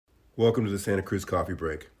Welcome to the Santa Cruz Coffee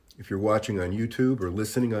Break. If you're watching on YouTube or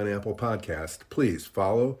listening on Apple Podcast, please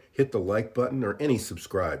follow, hit the like button, or any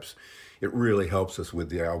subscribes. It really helps us with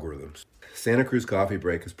the algorithms. Santa Cruz Coffee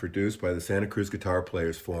Break is produced by the Santa Cruz Guitar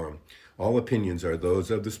Players Forum. All opinions are those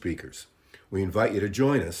of the speakers. We invite you to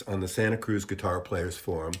join us on the Santa Cruz Guitar Players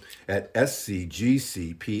Forum at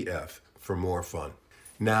SCGCPF for more fun.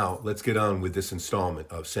 Now, let's get on with this installment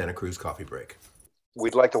of Santa Cruz Coffee Break.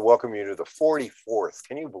 We'd like to welcome you to the 44th,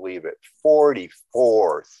 can you believe it,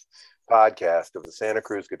 44th podcast of the Santa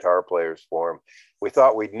Cruz Guitar Players Forum. We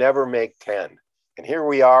thought we'd never make 10, and here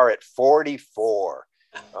we are at 44.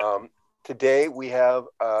 Today we have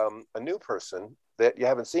a new person that you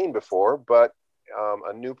haven't seen before, but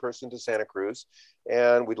a new person to Santa Cruz,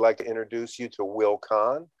 and we'd like to introduce you to Will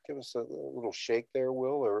Kahn. Give us a little shake there,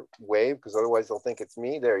 Will, or wave, because otherwise they'll think it's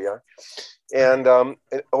me. There you are. And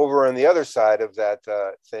over on the other side of that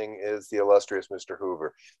thing is the illustrious Mr.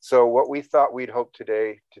 Hoover. So what we thought we'd hope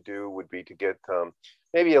today to do would be to get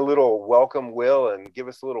maybe a little welcome, Will, and give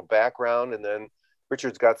us a little background, and then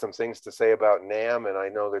Richard's got some things to say about NAMM, and I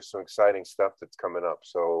know there's some exciting stuff that's coming up.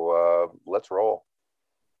 So let's roll.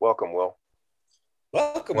 Welcome, Will.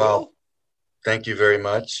 Welcome, Will. Thank you very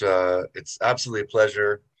much. It's absolutely a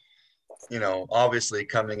pleasure, obviously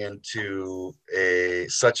coming into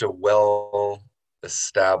such a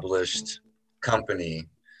well-established company.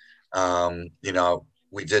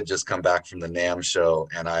 We did just come back from the NAMM show,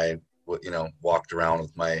 and I, walked around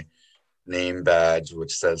with my name badge,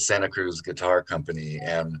 which says Santa Cruz Guitar Company.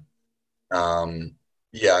 And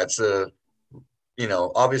it's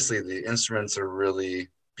obviously the instruments are really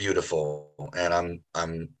beautiful, and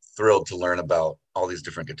I'm thrilled to learn about all these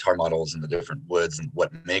different guitar models and the different woods and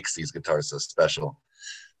what makes these guitars so special.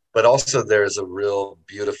 But also there's a real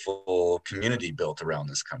beautiful community built around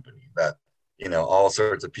this company that, all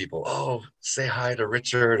sorts of people, say hi to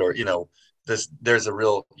Richard, or, there's a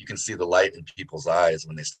real, you can see the light in people's eyes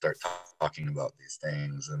when they start talking about these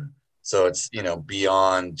things. And so it's,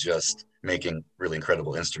 beyond just making really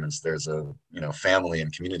incredible instruments, there's a, family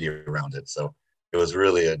and community around it. So it was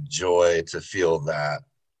really a joy to feel that,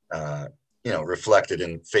 reflected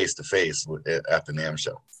in face-to-face at the NAMM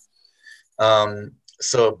show.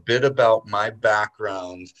 So a bit about my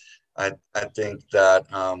background. I think that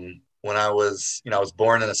when I was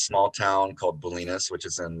born in a small town called Bolinas, which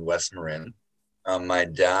is in West Marin. My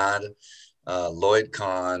dad, Lloyd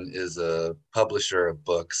Kahn, is a publisher of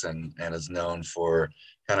books and is known for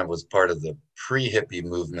was part of the pre-hippie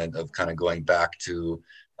movement of kind of going back to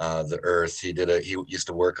the earth. He used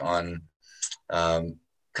to work on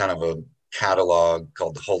kind of a catalog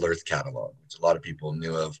called the Whole Earth Catalog, which a lot of people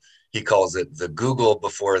knew of. He calls it the Google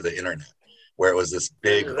before the internet, where it was this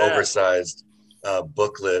big oversized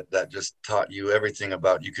booklet that just taught you everything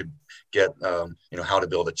about, you could get how to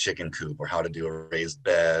build a chicken coop, or how to do a raised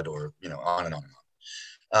bed, or on and on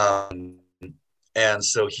and on. And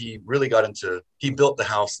so he really he built the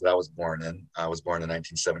house that I was born in. I was born in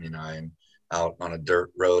 1979 out on a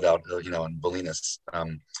dirt road out, in Bolinas,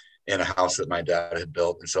 in a house that my dad had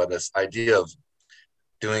built. And so this idea of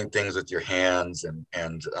doing things with your hands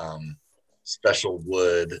and special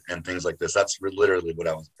wood and things like this, that's literally what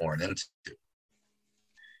I was born into.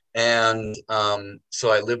 And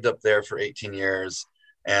so I lived up there for 18 years,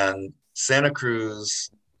 and Santa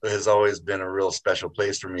Cruz has always been a real special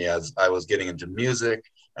place for me as I was getting into music.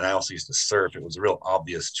 And I also used to surf. It was a real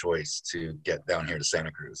obvious choice to get down here to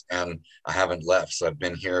Santa Cruz, and I haven't left. So I've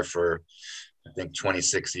been here for, I think,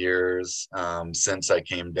 26 years since I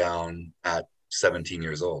came down at 17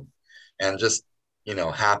 years old, and just,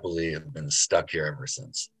 happily have been stuck here ever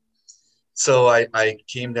since. So I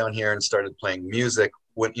came down here and started playing music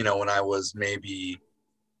when I was maybe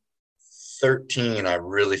 13. I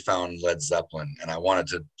really found Led Zeppelin, and I wanted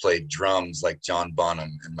to play drums like John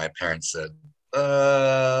Bonham. And my parents said,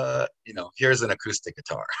 here's an acoustic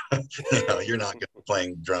guitar. You're not good at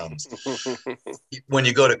playing drums. When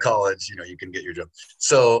you go to college, you can get your drum.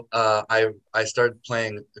 So I started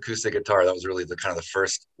playing acoustic guitar. That was really the kind of the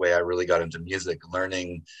first way I really got into music,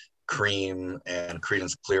 learning Cream and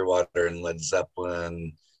Creedence Clearwater and Led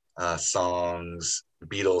Zeppelin songs,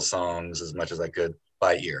 Beatles songs, as much as I could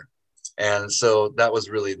by ear. And so that was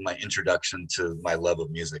really my introduction to my love of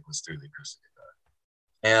music, was through the acoustic guitar.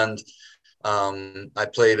 And I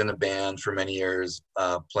played in a band for many years,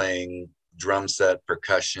 playing drum set,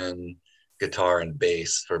 percussion, guitar, and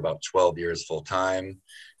bass for about 12 years full time.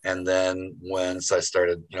 And then once I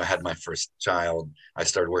started, had my first child, I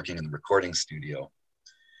started working in the recording studio.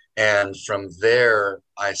 And from there,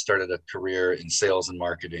 I started a career in sales and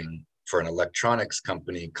marketing for an electronics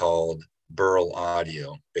company called Burl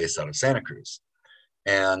Audio, based out of Santa Cruz.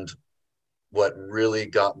 And what really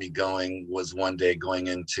got me going was one day going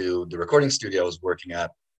into the recording studio I was working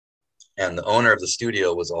at, and the owner of the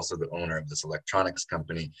studio was also the owner of this electronics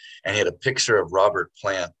company, and he had a picture of Robert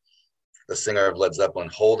Plant, the singer of Led Zeppelin,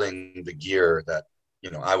 holding the gear that,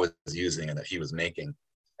 you know, I was using and that he was making.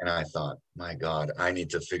 And I thought, my God, I need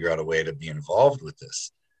to figure out a way to be involved with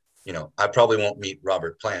this. You know, I probably won't meet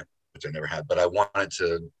Robert Plant, which I never had, but I wanted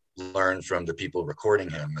to learn from the people recording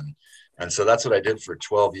him. And so that's what I did for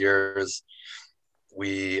 12 years.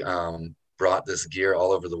 We brought this gear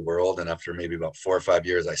all over the world. And after maybe about 4 or 5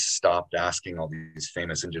 years, I stopped asking all these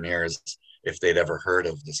famous engineers if they'd ever heard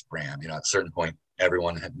of this brand. You know, at a certain point,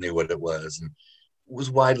 everyone knew what it was and was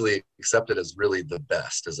widely accepted as really the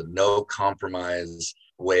best, as a no compromise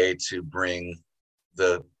way to bring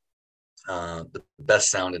the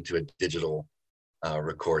best sound into a digital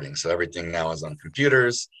recording. So everything now is on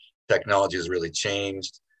computers. Technology has really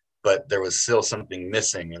changed, but there was still something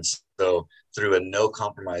missing. And so through a no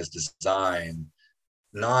compromise design,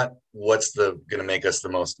 not what's going to make us the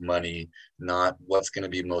most money, not what's going to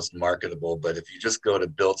be most marketable, but if you just go to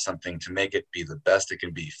build something to make it be the best it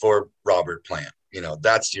can be for Robert Plant, you know,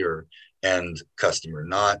 that's your end customer,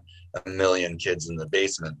 not a million kids in the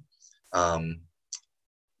basement.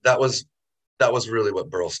 That was really what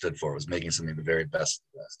Burl stood for, was making something the very best of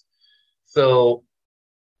the best. So,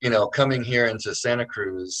 you know, coming here into Santa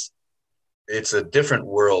Cruz, it's a different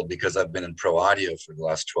world because I've been in pro audio for the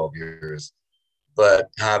last 12 years. But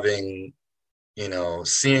having, you know,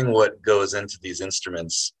 seeing what goes into these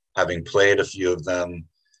instruments, having played a few of them,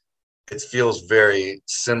 it feels very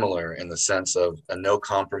similar in the sense of a no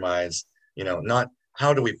compromise, you know, not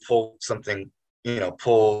how do we pull something, you know,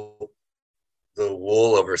 pull the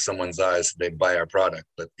wool over someone's eyes so they buy our product,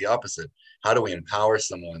 but the opposite. How do we empower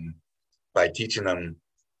someone by teaching them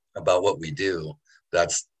about what we do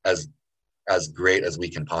that's as great as we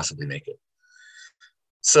can possibly make it?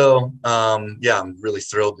 So yeah, I'm really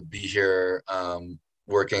thrilled to be here.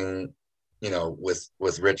 Working, you know,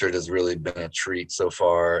 with Richard has really been a treat so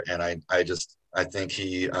far, and I think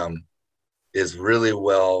he is really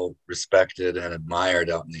well respected and admired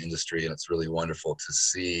out in the industry, and it's really wonderful to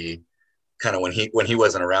see. Kind of when he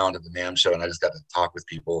wasn't around at the NAMM show, and I just got to talk with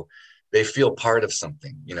people, they feel part of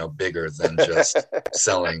something, you know, bigger than just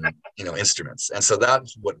selling, you know, instruments, and so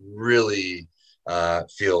that's what really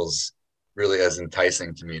feels really as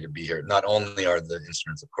enticing to me to be here. Not only are the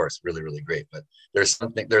instruments, of course, really, really great, but there's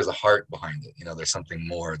a heart behind it. You know, there's something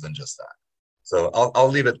more than just that. So I'll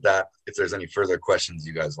leave it at that. If there's any further questions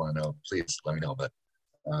you guys want to know, please let me know. But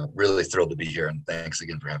really thrilled to be here, and thanks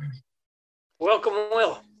again for having me. Welcome,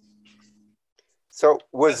 Will. So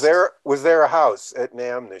was there a house at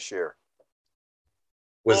NAMM this year?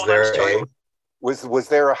 Was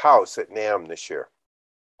there a house at NAMM this year?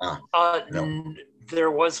 No.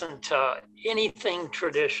 There wasn't anything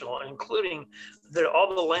traditional, including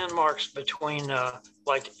all the landmarks between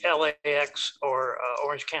like LAX or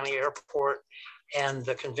Orange County Airport and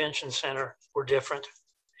the convention center were different.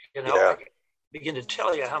 You know, yeah. I begin to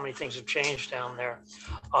tell you how many things have changed down there.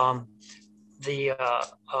 The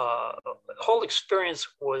whole experience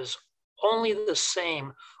was only the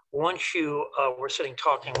same once you were sitting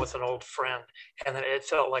talking with an old friend, and then it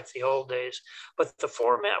felt like the old days. But the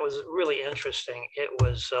format was really interesting. It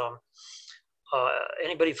was,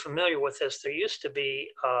 anybody familiar with this, there used to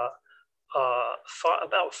be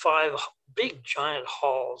about 5 big giant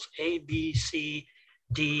halls, A, B, C,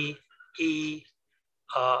 D, E,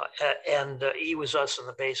 and E was us in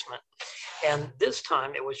the basement. And this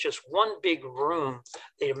time it was just one big room.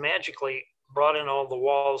 They magically brought in all the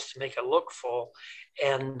walls to make it look full,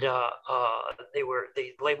 and they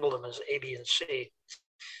labeled them as A, B, and C.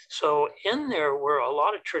 So in there were a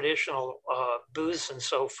lot of traditional booths and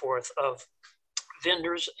so forth of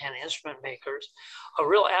vendors and instrument makers. A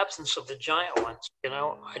real absence of the giant ones. You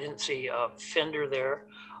know, I didn't see Fender there.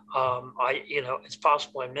 It's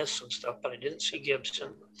possible I missed some stuff, but I didn't see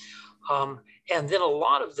Gibson. And then a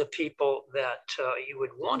lot of the people that you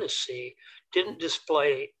would want to see didn't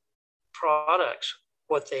display products.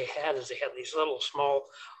 What they had is they had these little small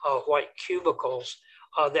white cubicles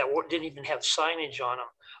that didn't even have signage on them.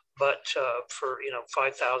 But for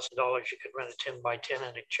 $5,000, you could rent a 10 by 10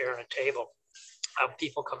 and a chair and a table. Have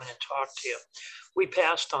people come in and talk to you. We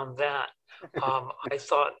passed on that. I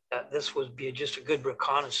thought that this would be just a good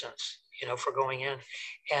reconnaissance, for going in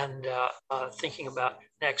and thinking about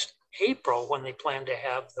next April when they plan to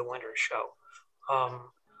have the winter show.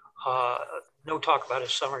 No talk about a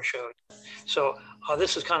summer show. So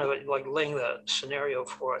this is kind of like laying the scenario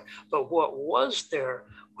for it. But what was there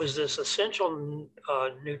was this essential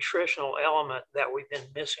nutritional element that we've been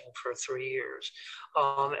missing for 3 years.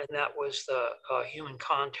 And that was the human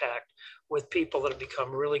contact with people that have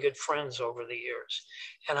become really good friends over the years.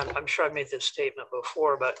 And I'm sure I've made this statement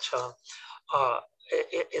before, but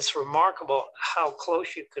it's remarkable how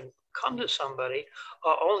close you can come to somebody,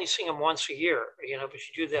 only seeing them once a year, but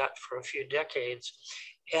you do that for a few decades.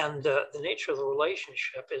 And the nature of the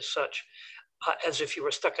relationship is such as if you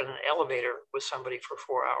were stuck in an elevator with somebody for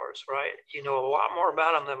 4 hours, right? You know a lot more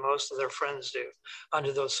about them than most of their friends do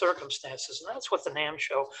under those circumstances. And that's what the NAMM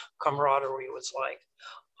show camaraderie was like.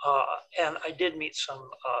 And I did meet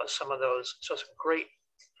some of those, so some great,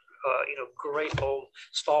 great old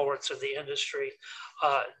stalwarts of the industry.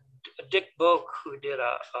 Dick Boak, who did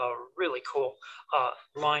a really cool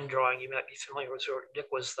line drawing. You might be familiar with her. Dick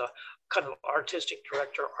was the kind of artistic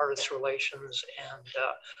director, artist relations,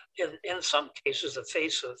 and in some cases, the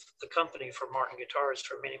face of the company for Martin Guitars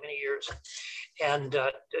for many, many years. And,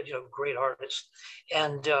 great artist.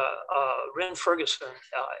 And Ren Ferguson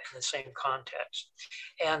in the same context.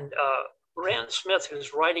 And Rand Smith,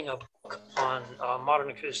 who's writing a book on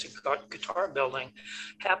modern acoustic guitar building,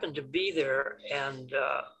 happened to be there and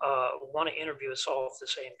want to interview us all at the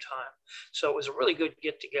same time. So it was a really good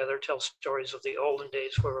get together, tell stories of the olden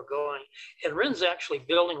days where we're going. And Ren's actually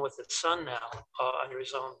building with his son now under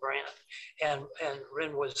his own brand. And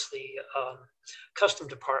Ren was the custom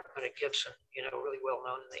department at Gibson, really well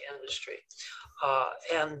known in the industry.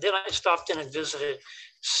 And then I stopped in and visited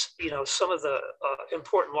some of the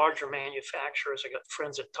important larger manufacturers. I got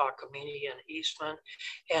friends at Takamine and Eastman,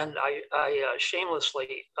 and I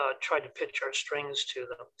shamelessly tried to pitch our strings to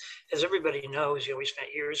them. As everybody knows, we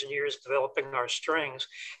spent years and years developing our strings,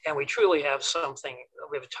 and we truly have something.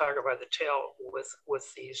 We have a tiger by the tail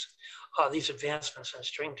with these advancements in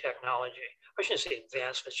string technology. I shouldn't say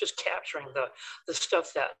advancements, just capturing the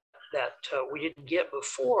stuff that we didn't get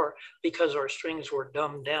before because our strings were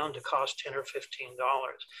dumbed down to cost $10 or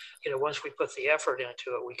 $15. Once we put the effort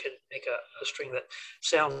into it, we could make a string that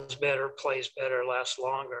sounds better, plays better, lasts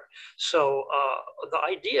longer. So the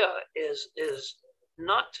idea is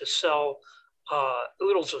not to sell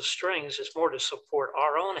oodles of strings. It's more to support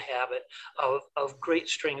our own habit of great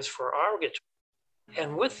strings for our guitar.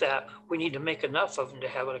 And with that, we need to make enough of them to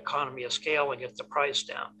have an economy of scale and get the price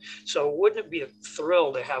down. So wouldn't it be a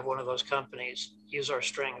thrill to have one of those companies use our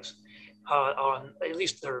strings on at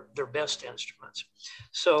least their best instruments?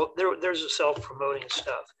 So there's the self-promoting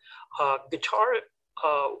stuff. Guitar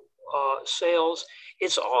sales,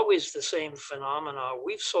 it's always the same phenomena.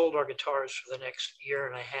 We've sold our guitars for the next year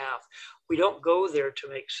and a half. We don't go there to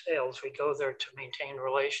make sales. We go there to maintain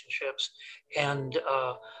relationships and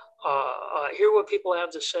hear what people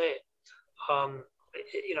have to say.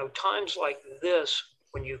 Times like this,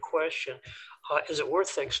 when you question, is it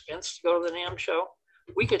worth the expense to go to the NAMM show?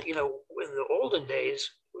 We could, in the olden days,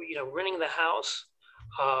 renting the house,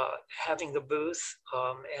 having the booth,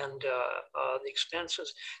 and the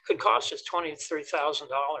expenses could cost us $20,000 to $30,000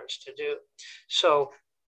 to do. So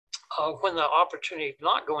when the opportunity of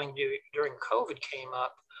not going during COVID came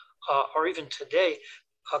up, or even today,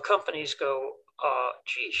 companies go,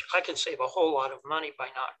 geez, I can save a whole lot of money by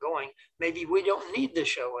not going. Maybe we don't need the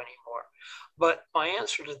show anymore. But my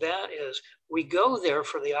answer to that is we go there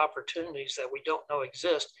for the opportunities that we don't know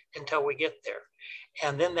exist until we get there.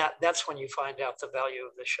 And then that's when you find out the value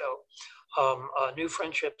of the show. New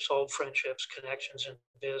friendships, old friendships, connections in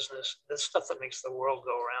business, the stuff that makes the world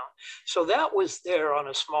go around. So that was there on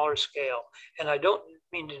a smaller scale. And I don't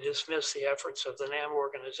mean to dismiss the efforts of the NAMM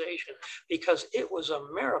organization because it was a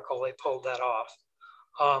miracle they pulled that off.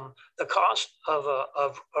 The cost of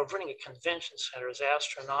running a convention center is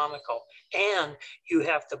astronomical, and you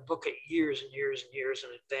have to book it years and years and years in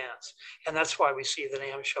advance. And that's why we see the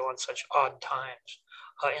NAMM show on such odd times.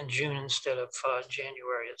 In June instead of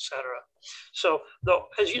January, et cetera. So, though,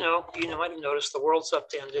 as you might have noticed, the World's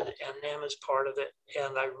Upended, and NAMM is part of it.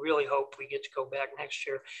 And I really hope we get to go back next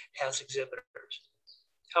year as exhibitors.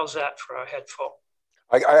 How's that for a head full?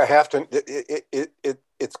 I have to.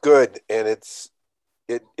 It's good, and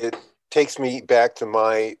it takes me back to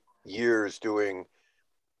my years doing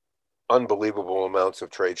unbelievable amounts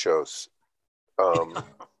of trade shows.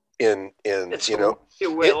 In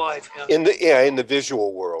your way of life, yeah. in the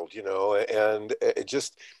visual world, and it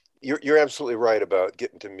just you're absolutely right about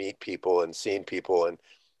getting to meet people and seeing people, and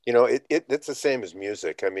it's the same as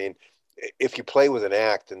music. I mean, if you play with an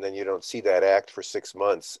act and then you don't see that act for 6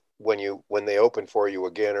 months, when they open for you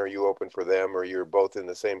again, or you open for them, or you're both in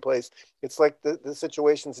the same place, it's like the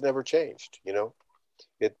situation's never changed.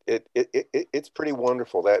 It's pretty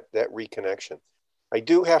wonderful that reconnection. I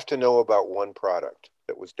do have to know about one product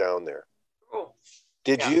that was down there. Oh,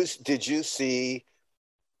 Did you see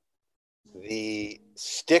the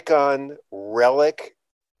stick-on relic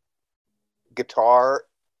guitar,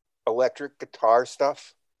 electric guitar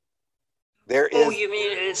stuff? There is. Oh, you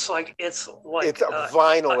mean it's a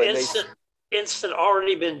vinyl and instant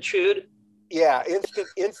already been chewed? Yeah,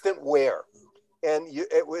 instant wear, and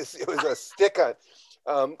it was a stick-on.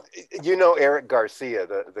 Eric Garcia,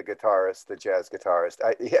 the guitarist, the jazz guitarist.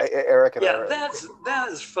 Eric and that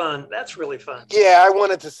is fun. That's really fun. Yeah, I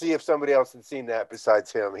wanted to see if somebody else had seen that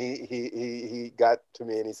besides him. He got to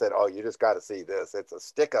me and he said, "Oh, you just got to see this. It's a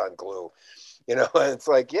stick-on glue." And it's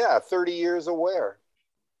like, yeah, 30 years of wear.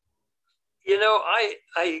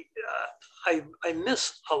 I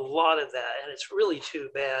miss a lot of that, and it's really too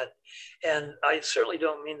bad. And I certainly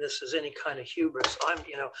don't mean this as any kind of hubris.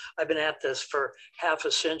 I've been at this for half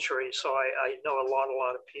a century, so I know a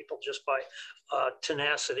lot of people just by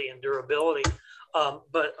tenacity and durability.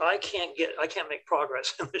 But I can't make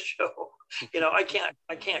progress in the show. I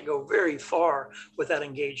can't go very far without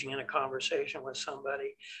engaging in a conversation with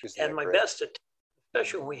somebody. And my best attempt,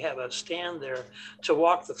 especially when we have a stand there, to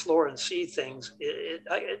walk the floor and see things,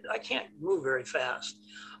 I can't move very fast.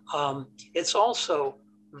 It's also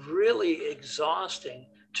really exhausting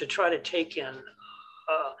to try to take in.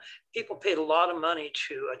 People paid a lot of money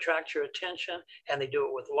to attract your attention, and they do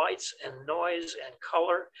it with lights and noise and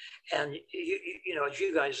color. And as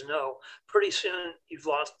you guys know, pretty soon you've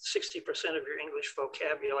lost 60% of your English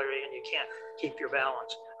vocabulary, and you can't keep your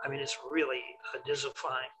balance. I mean, it's really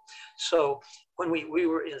disifying. So when we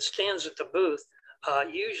were in stands at the booth,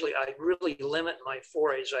 usually I'd really limit my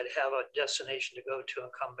forays. I'd have a destination to go to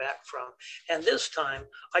and come back from. And this time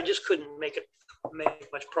I just couldn't make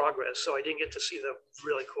much progress. So I didn't get to see the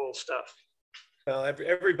really cool stuff. Well,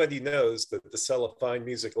 everybody knows that to sell a fine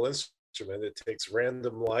musical instrument, it takes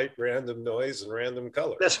random light, random noise, and random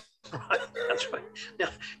color. That's right. That's right. Now,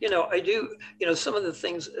 I do, some of the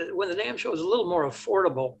things, when the NAMM show was a little more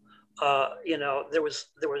affordable, there was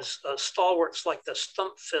stalwarts like the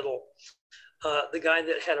stump fiddle, the guy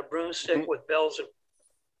that had a broomstick with bells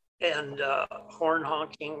and horn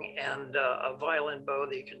honking and a violin bow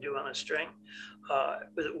that you can do on a string,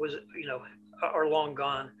 are long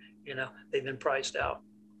gone. They've been priced out.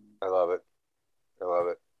 I love it.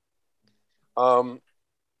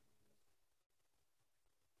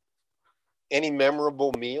 Any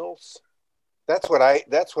memorable meals? That's what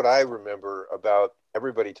I remember about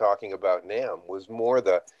everybody talking about NAMM, was more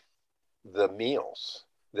the meals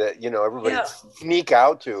that everybody sneak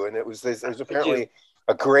out to, and there's apparently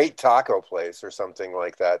a great taco place or something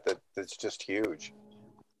like that's just huge.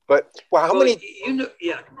 But how many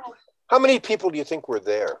people do you think were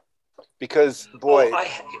there? Because boy,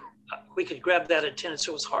 we could grab that attendance.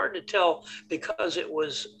 It was hard to tell because it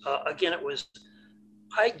was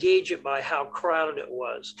I gauge it by how crowded it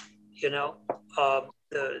was.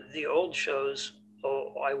 The old shows.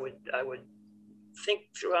 I would think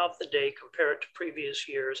throughout the day, compare it to previous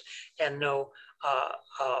years, and know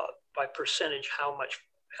by percentage how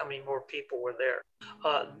many more people were there.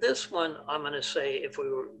 This one, I'm going to say, if we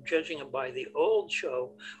were judging it by the old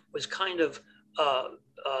show, was kind of a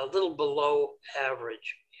little below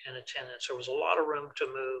average in attendance. There was a lot of room to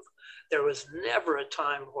move. There was never a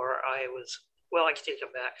time where I can take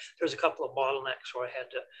it back. There was a couple of bottlenecks where I had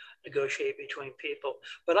to negotiate between people,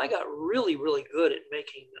 but I got really, really good at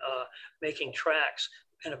making tracks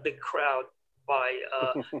in a big crowd by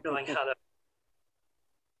knowing how to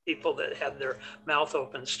people that had their mouth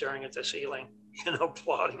open staring at the ceiling,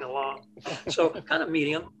 plodding along. So kind of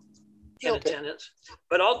medium in attendance.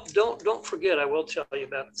 But don't forget, I will tell you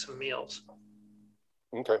about some meals.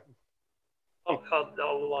 Okay. I'll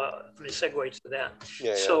let me segue to that.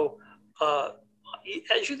 Yeah. So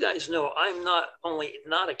as you guys know, I'm not only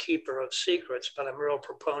not a keeper of secrets, but I'm a real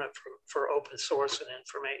proponent for open source and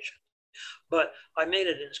information. But I made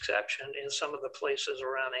an exception in some of the places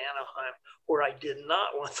around Anaheim where I did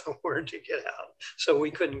not want the word to get out, so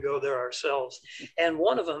we couldn't go there ourselves. And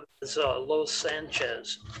one of them is Los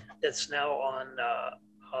Sanchez. That's now on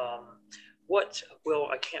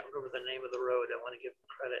I can't remember the name of the road. I want to give them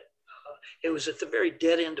credit. It was at the very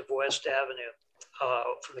dead end of West Avenue.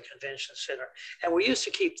 From the convention center, and we used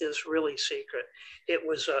to keep this really secret. It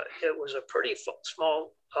was a pretty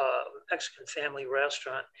small Mexican family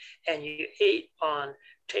restaurant, and you ate on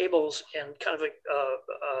tables in kind of a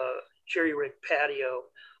jerry-rigged patio,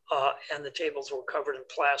 and the tables were covered in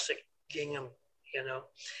plastic gingham,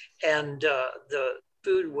 and the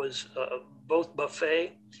food was both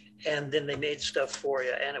buffet, and then they made stuff for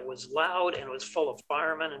you, and it was loud, and it was full of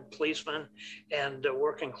firemen and policemen and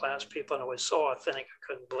working class people, and it was so authentic I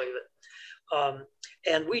couldn't believe it.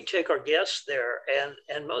 And we take our guests there,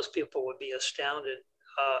 and most people would be astounded,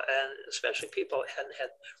 and especially people who hadn't had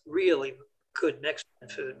really good Mexican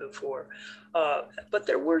food before. But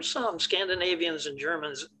there were some Scandinavians and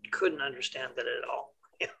Germans couldn't understand it at all.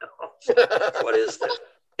 You know, what is this?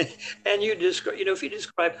 And you describe, you know, if you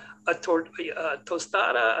describe a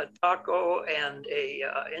tostada, a taco, and a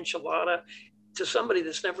enchilada to somebody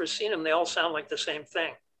that's never seen them, they all sound like the same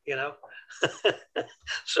thing, you know.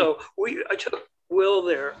 So I took Will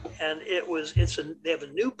there, and they have a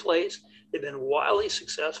new place. They've been wildly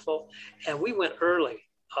successful, and we went early,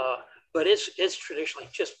 but it's traditionally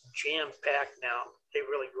just jam packed now. They've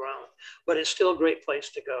really grown, but it's still a great place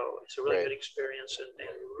to go. It's a really good experience and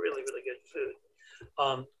really, really good food.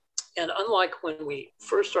 And unlike when we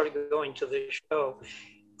first started going to the show,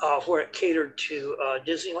 where it catered to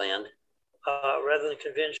Disneyland rather than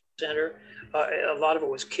convention center, a lot of it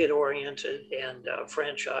was kid oriented and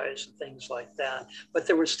franchise and things like that. But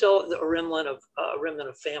there was still a remnant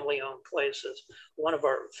of family owned places. One of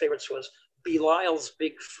our favorites was Belisle's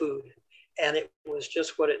Big Food, and it was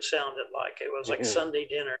just what it sounded like. It was like Sunday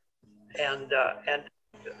dinner, and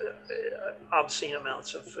obscene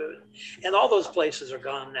amounts of food. And all those places are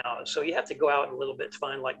gone now. So you have to go out a little bit to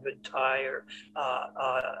find like good Thai or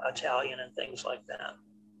Italian and things like that.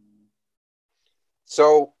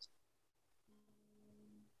 So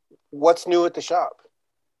what's new at the shop?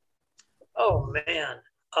 Oh man,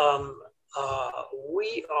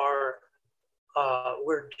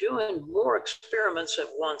 we're doing more experiments at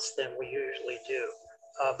once than we usually do.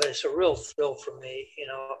 But it's a real thrill for me. You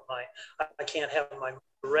know, I can't have my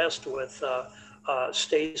rest with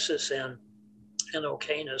stasis and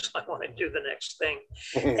okayness. I want to do the next thing.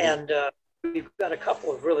 And we've got a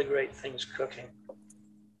couple of really great things cooking.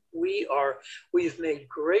 We've made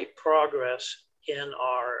great progress in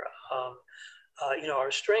our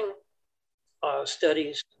our string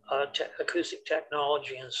studies, acoustic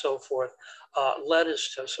technology, and so forth, led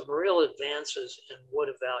us to some real advances in wood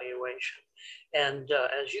evaluation. And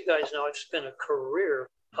as you guys know, I've spent a career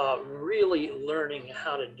really learning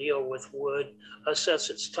how to deal with wood, assess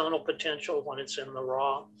its tonal potential when it's in the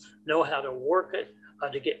raw, know how to work it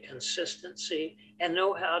to get consistency, and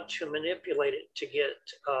know how to manipulate it to get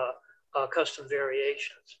custom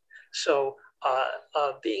variations. So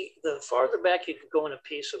the farther back you can go in a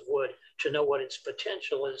piece of wood to know what its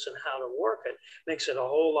potential is and how to work it makes it a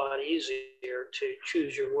whole lot easier to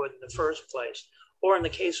choose your wood in the first place. Or in the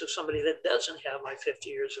case of somebody that doesn't have my 50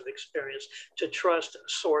 years of experience, to trust a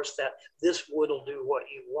source that this wood will do what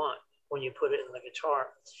you want when you put it in the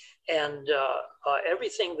guitar. And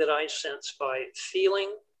everything that I sense by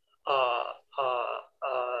feeling,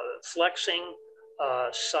 flexing,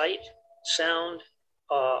 sight, sound,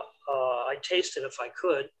 I taste it if I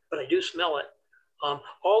could, but I do smell it.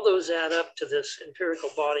 All those add up to this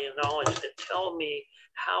empirical body of knowledge that tell me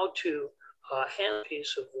how to hand a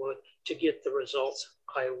piece of wood to get the results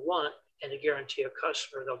I want and to guarantee a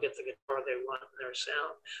customer they'll get the guitar they want in their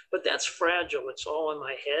sound. But that's fragile. It's all in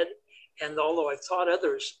my head. And although I've taught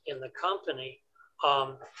others in the company,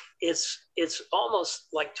 it's almost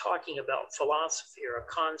like talking about philosophy or a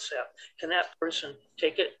concept. Can that person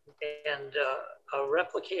take it and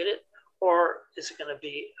replicate it? Or is it going to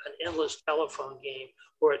be an endless telephone game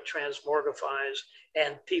where it transmorgifies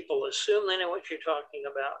and people assume they know what you're talking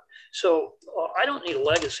about? So I don't need a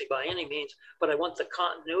legacy by any means, but I want the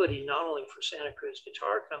continuity not only for Santa Cruz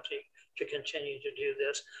Guitar Company to continue to do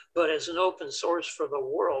this, but as an open source for the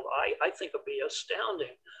world. I think it'd be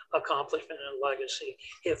astounding accomplishment and legacy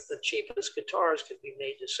if the cheapest guitars could be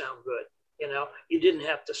made to sound good. You know, you didn't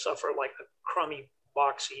have to suffer like a crummy,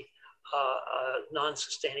 boxy,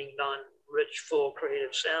 non-sustaining, non-rich, full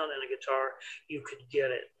creative sound in a guitar. You could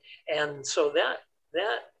get it. And so that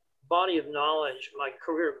body of knowledge, my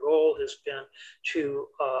career goal has been to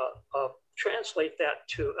translate that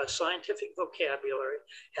to a scientific vocabulary,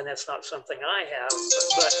 and that's not something I have,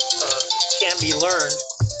 but can be learned.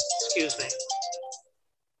 Excuse me.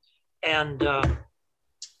 And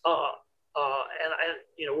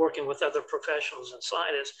working with other professionals and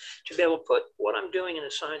scientists to be able to put what I'm doing in a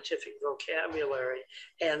scientific vocabulary,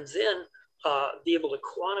 and then be able to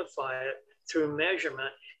quantify it through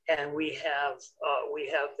measurement. And we have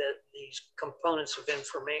these components of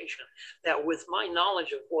information that, with my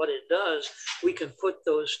knowledge of what it does, we can put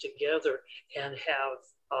those together and have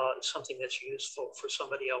something that's useful for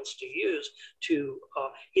somebody else to use to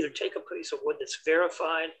either take a piece of wood that's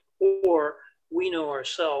verified, or we know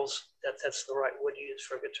ourselves that's the right wood to use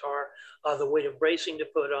for a guitar, the weight of bracing to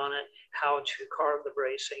put on it, how to carve the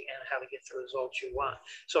bracing, and how to get the results you want.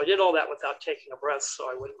 So I did all that without taking a breath so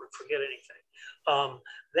I wouldn't forget anything.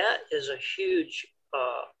 That is a huge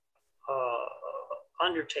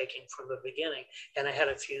undertaking from the beginning, and I had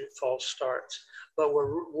a few false starts. But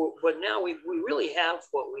now we really have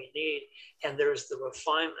what we need, and there's the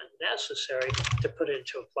refinement necessary to put it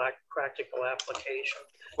into a practical application.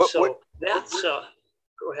 Go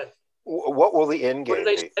ahead. What will the end game be? What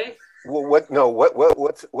did they say?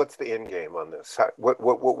 What's the end game on this?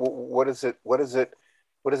 What is it? What does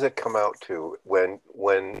it come out to when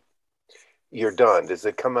you're done? Does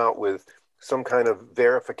it come out with some kind of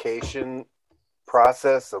verification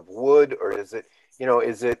process of wood, or is it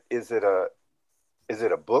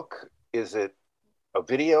a book? Is it a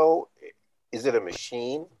video? Is it a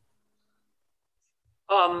machine?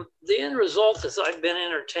 The end result is I've been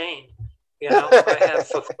entertained. I have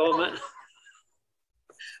fulfillment.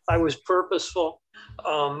 I was purposeful.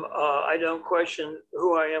 I don't question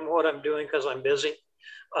who I am, what I'm doing, because I'm busy.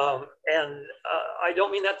 And I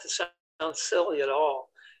don't mean that to sound silly at all.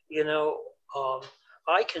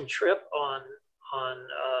 I can trip on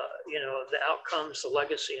the outcomes, the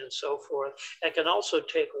legacy, and so forth. I can also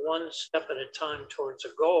take one step at a time towards a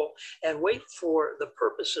goal and wait for the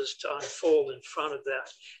purposes to unfold in front of that.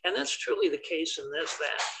 And that's truly the case in that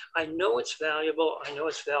I know it's valuable. I know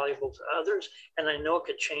it's valuable to others, and I know it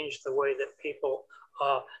could change the way that people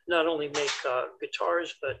not only make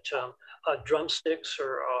guitars, but drumsticks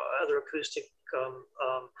or other acoustic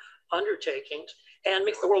undertakings, and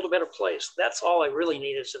make the world a better place. That's all I really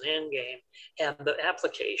need as an end game, and the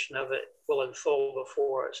application of it will unfold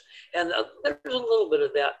before us. And there's a little bit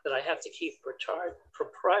of that I have to keep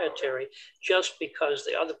proprietary, just because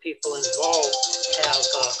the other people involved have.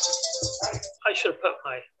 I should have put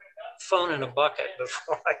my phone in a bucket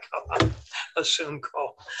before I got a Zoom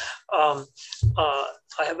call.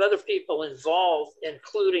 I have other people involved,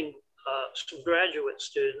 including some graduate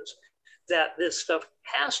students, that this stuff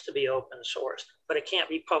has to be open source, but it can't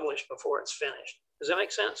be published before it's finished. Does that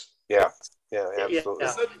make sense? Yeah, absolutely.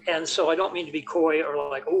 Yeah. And so I don't mean to be coy or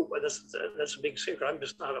like, oh, that's a big secret. I'm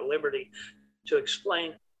just not at liberty to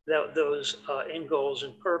explain those end goals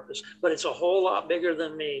and purpose, but it's a whole lot bigger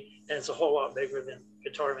than me, and it's a whole lot bigger than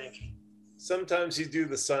guitar making. Sometimes you do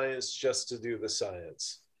the science just to do the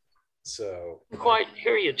science. So I didn't quite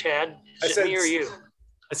hear you, Tad. Is it me or you?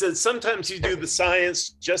 I said, sometimes you do the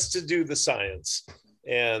science just to do the science.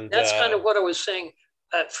 And that's kind of what I was saying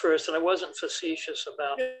at first, and I wasn't facetious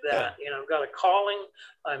about that. I've got a calling,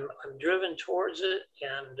 I'm driven towards it.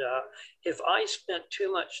 And if I spent too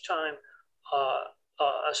much time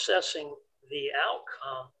assessing the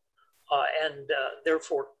outcome and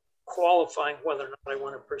therefore qualifying whether or not I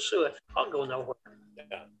want to pursue it, I'll go nowhere.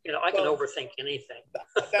 I can overthink anything.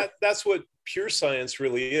 That's what pure science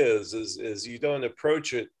really is you don't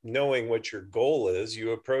approach it knowing what your goal is.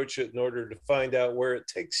 You approach it in order to find out where it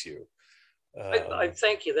takes you. I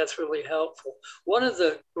thank you. That's really helpful. One of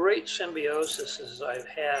the great symbioses I've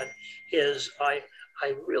had is I'm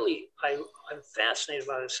fascinated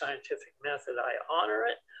by the scientific method. I honor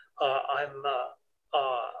it.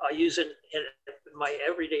 I use it in my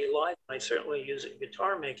everyday life. I certainly use it in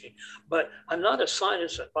guitar making, but I'm not a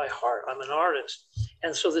scientist by heart. I'm an artist.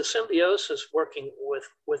 And so the symbiosis working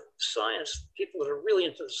with science, people that are really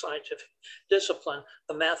into the scientific discipline,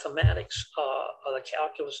 the mathematics, the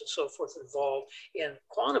calculus and so forth involved in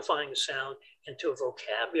quantifying sound into a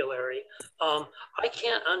vocabulary. I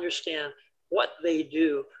can't understand what they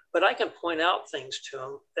do, but I can point out things to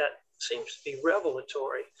them that seems to be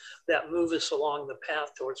revelatory, that move us along the path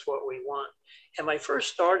towards what we want. And my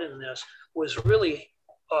first start in this was really,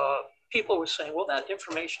 people were saying, well, that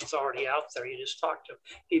information's already out there. You just talk to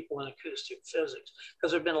people in acoustic physics.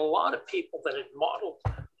 Because there have been a lot of people that had modeled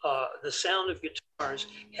the sound of guitars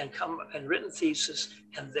and come and written thesis,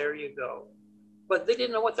 and there you go. But they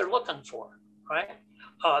didn't know what they're looking for, right?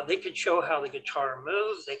 They could show how the guitar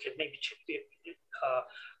moves. They could maybe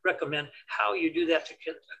recommend how you do that to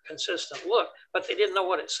a consistent look, but they didn't know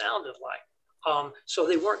what it sounded like. So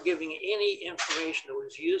they weren't giving any information that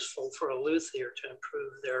was useful for a luthier to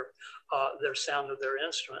improve their sound of their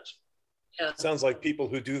instruments. And sounds like people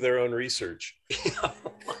who do their own research.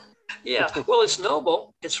 Yeah, well, it's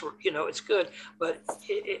noble. It's good, but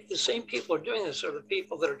the same people are doing this are the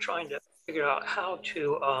people that are trying to figure out how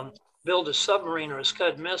to build a submarine or a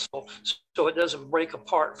Scud missile so it doesn't break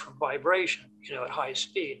apart from vibration, at high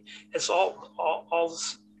speed. It's all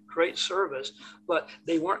great service, but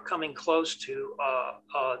they weren't coming close to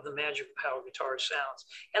the magic of how a guitar sounds.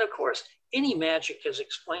 And of course, any magic is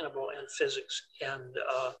explainable in physics and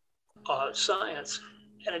science,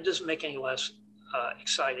 and it doesn't make any less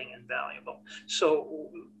exciting and valuable. So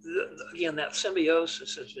again, that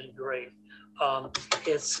symbiosis has been great.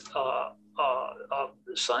 It's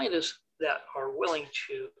scientists that are willing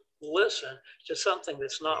to listen to something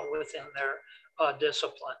that's not within their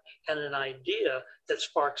discipline, and an idea that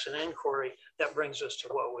sparks an inquiry that brings us to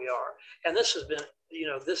what we are. And this has been,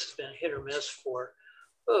 this has been hit or miss for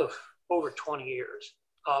over 20 years,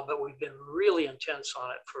 but we've been really intense on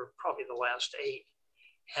it for probably the last 8.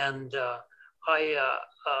 And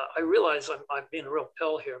I realize I'm being a real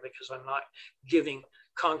pill here because I'm not giving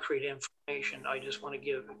concrete information. I just want to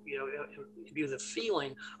give you the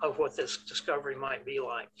feeling of what this discovery might be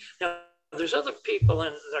like. Now, there's other people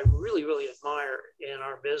that I really, really admire in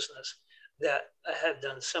our business that have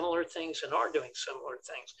done similar things and are doing similar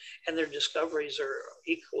things, and their discoveries are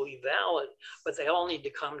equally valid, but they all need to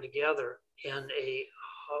come together in a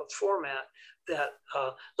format that,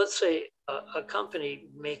 let's say, a company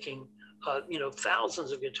making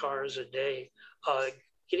thousands of guitars a day,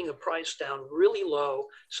 getting the price down really low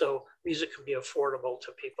so music can be affordable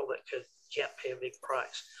to people that can't pay a big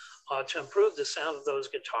price. To improve the sound of those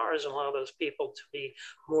guitars and allow those people to be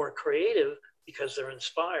more creative because they're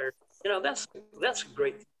inspired. That's a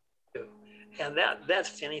great thing to do. And that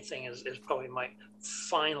if anything is probably my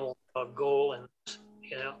final goal, and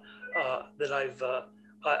that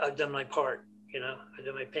I've done my part. I've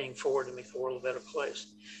done my paying forward to make the world a better place.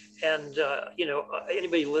 And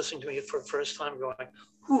anybody listening to me for the first time going,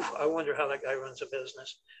 "Whew, I wonder how that guy runs a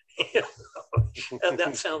business." And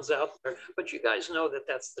that sounds out there, but you guys know that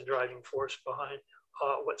that's the driving force behind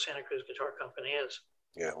what Santa Cruz Guitar Company is.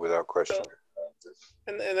 Yeah, without question.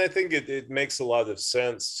 And I think it makes a lot of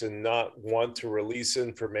sense to not want to release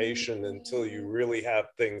information until you really have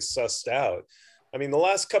things sussed out. I mean, the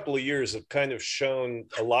last couple of years have kind of shown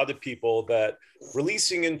a lot of people that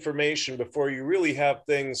releasing information before you really have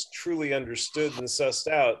things truly understood and sussed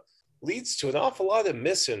out leads to an awful lot of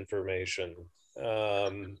misinformation.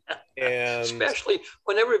 And especially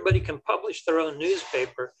when everybody can publish their own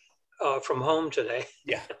newspaper from home today.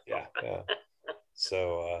 Yeah.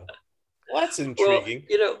 So, well, that's intriguing.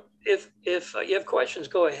 Well, if you have questions,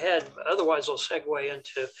 go ahead. Otherwise, I'll segue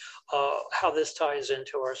into how this ties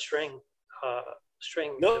into our string.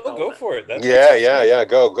 No, go for it. Yeah.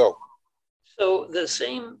 Go. So the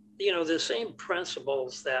same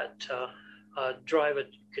principles that drive a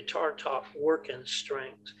guitar top work in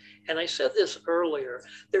strings. And I said this earlier,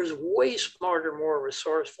 there's way smarter, more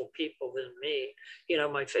resourceful people than me.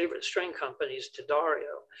 My favorite string company is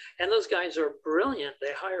D'Addario. And those guys are brilliant.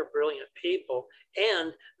 They hire brilliant people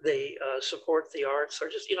and they support the arts. They're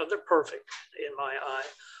just, they're perfect in my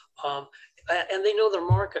eye. And they know their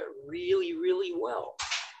market really, really well.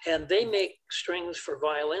 And they make strings for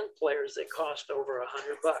violin players that cost over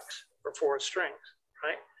 $100 for 4 strings,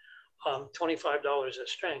 right? $25 a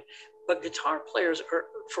string. But guitar players are,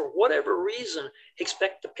 for whatever reason,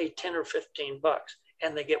 expect to pay 10 or 15 bucks,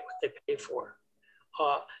 and they get what they pay for.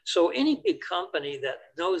 So any big company that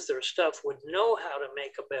knows their stuff would know how to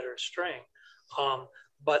make a better string,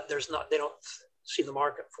 but they don't see the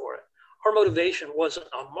market for it. Our motivation wasn't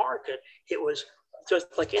a market. It was just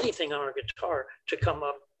like anything on our guitar to come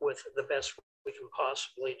up with the best we can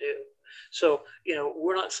possibly do. So,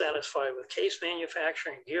 we're not satisfied with case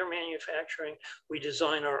manufacturing, gear manufacturing. We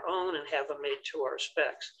design our own and have them made to our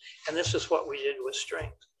specs. And this is what we did with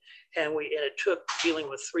strings. And it took dealing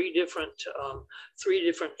with three different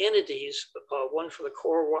entities, one for the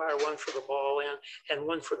core wire, one for the ball end, and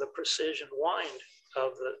one for the precision wind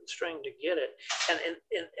of the string to get it. And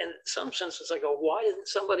in some senses, I go, why didn't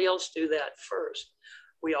somebody else do that first?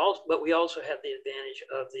 But we also had the advantage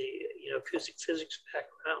of the acoustic physics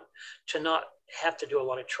background to not have to do a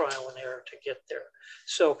lot of trial and error to get there.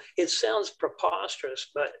 So it sounds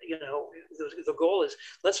preposterous, but the goal is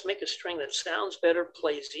let's make a string that sounds better,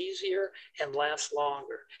 plays easier, and lasts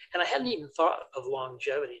longer. And I hadn't even thought of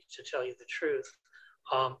longevity, to tell you the truth.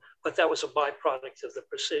 But that was a byproduct of the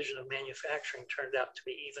precision of manufacturing turned out to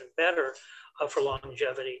be even better for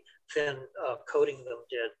longevity than coating them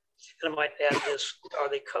did. And I might add this: are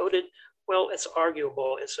they coated? Well, it's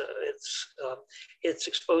arguable. It's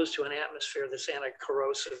exposed to an atmosphere that's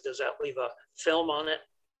anti-corrosive. Does that leave a film on it?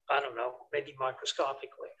 I don't know, maybe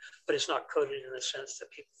microscopically, but it's not coated in the sense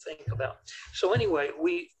that people think about. So anyway,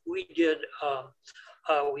 we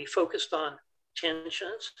focused on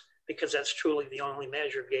tensions, because that's truly the only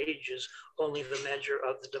measure. Gauge is only the measure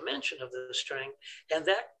of the dimension of the string, and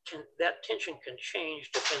that tension can change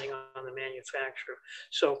depending on the manufacturer.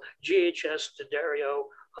 So GHS, D'Addario,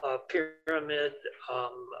 Pyramid,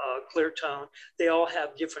 Cleartone, they all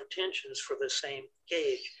have different tensions for the same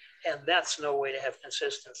gauge. And that's no way to have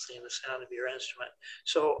consistency in the sound of your instrument.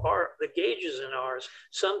 So the gauges in ours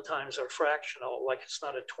sometimes are fractional, like it's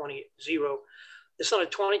not a 20, it's not a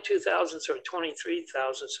 22 thousandths or a 23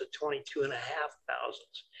 thousandths, it's a 22 and a half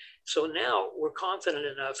thousandths. So now we're confident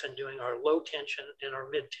enough in doing our low tension and our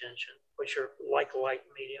mid tension, which are like light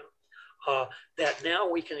medium, that now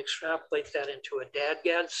we can extrapolate that into a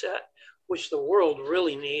DADGAD set, which the world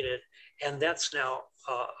really needed, and that's now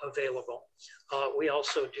available. We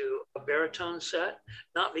also do a baritone set,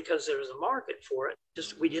 not because there was a market for it,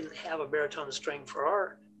 just we didn't have a baritone string for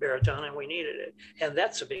our baritone and we needed it. And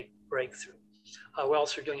that's a big breakthrough. We're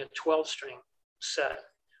also doing a 12-string set,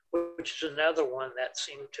 which is another one that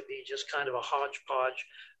seemed to be just kind of a hodgepodge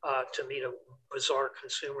to meet a bizarre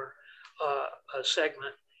consumer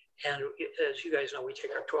segment. And as you guys know, we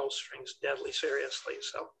take our 12 strings deadly seriously.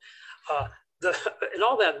 So in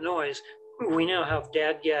all that noise, we now have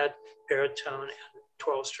DADGAD, baritone, and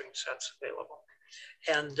 12-string sets available.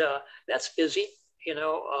 And that's busy. You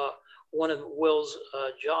know, one of Will's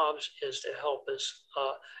jobs is to help us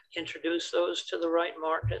introduce those to the right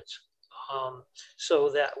markets so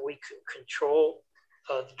that we can control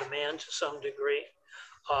the demand to some degree.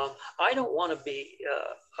 I don't want to be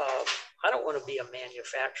a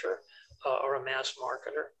manufacturer or a mass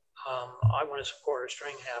marketer. I want to support a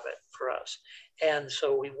string habit for us, and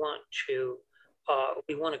so we want to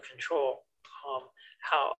control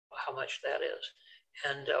how much that is,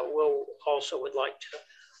 and we'll also would like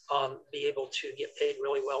to be able to get paid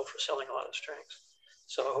really well for selling a lot of strings.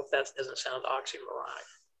 So I hope that doesn't sound oxymoronic.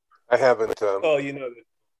 I haven't. Well, you know,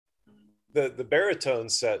 the baritone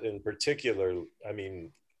set in particular, I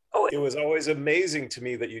mean, it was always amazing to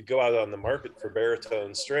me that you'd go out on the market for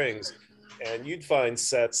baritone strings and you'd find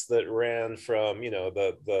sets that ran from, you know,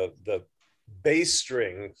 the bass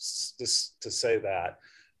string, to say that,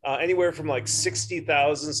 anywhere from like 60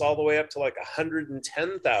 thousandths all the way up to like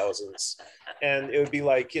 110 thousandths. And it would be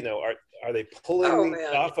like, you know, are they pulling these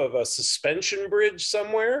off of a suspension bridge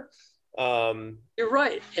somewhere? You're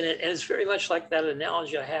right. And it's very much like that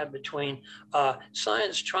analogy I had between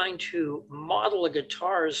science trying to model a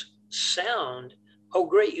guitar's sound. Oh,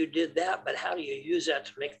 great, you did that, but how do you use that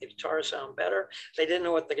to make the guitar sound better? They didn't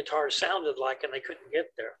know what the guitar sounded like and they couldn't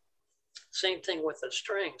get there. Same thing with the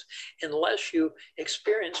strings. Unless you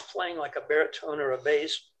experience playing like a baritone or a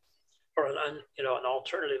bass or an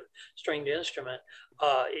alternative stringed instrument,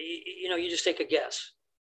 you just take a guess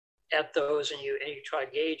at those and you try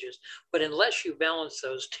gauges. But unless you balance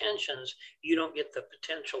those tensions, you don't get the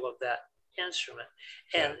potential of that instrument.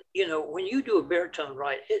 And you know, when you do a baritone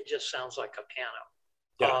right, it just sounds like a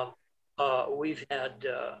piano. We've had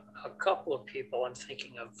a couple of people, I'm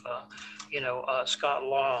thinking of Scott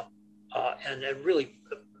Law and a really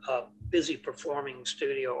busy performing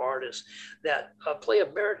studio artists that play a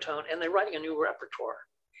baritone and they're writing a new repertoire.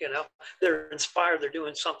 You know, they're inspired, they're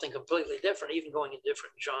doing something completely different, even going in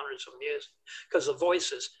different genres of music, because the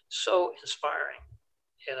voice is so inspiring.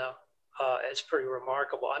 You know, it's pretty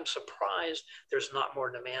remarkable. I'm surprised there's not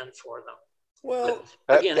more demand for them. Well,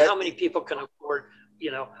 but again, how many people can afford, you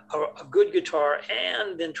know, a good guitar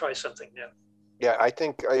and then try something new? Yeah, I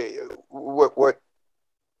think what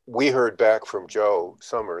we heard back from Joe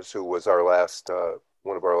Summers, who was our last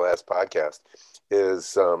one of our last podcasts,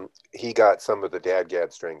 is he got some of the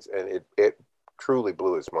DADGAD strings, and it truly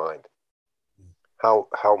blew his mind how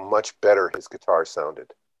much better his guitar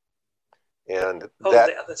sounded. And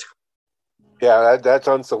that's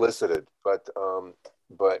unsolicited, but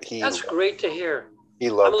that's great to hear. He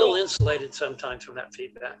loved I'm a little insulated sometimes from that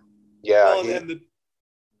feedback. Yeah. Well,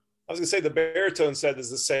 I was gonna say the baritone set is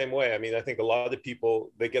the same way. I mean, I think a lot of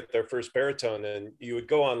people, they get their first baritone and you would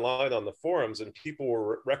go online on the forums and people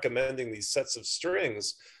were recommending these sets of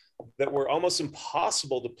strings that were almost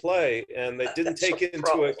impossible to play. And they didn't take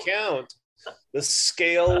into account the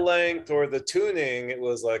scale length or the tuning. It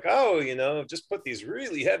was like, oh, you know, just put these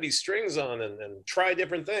really heavy strings on and try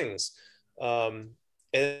different things. And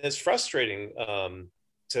it's frustrating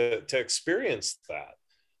to experience that.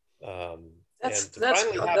 And to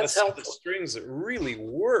finally have a set of strings that really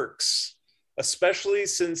works, especially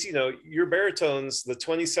since, you know, your baritones, the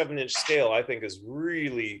 27-inch scale, I think is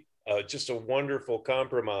really just a wonderful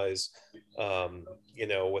compromise, you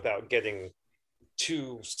know, without getting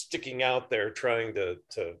too sticking out there trying to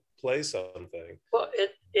play something. Well,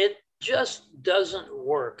 it just doesn't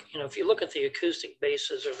work. You know, if you look at the acoustic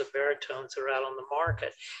basses or the baritones that are out on the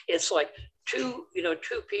market, it's like two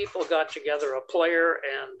people got together, a player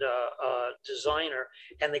and a designer,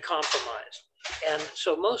 and they compromised. And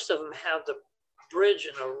so most of them have the bridge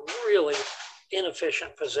in a really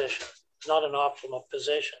inefficient position, not an optimal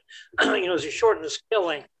position. You know, as you shorten the scale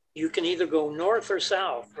length, you can either go north or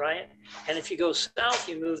south, right? And if you go south,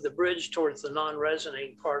 you move the bridge towards the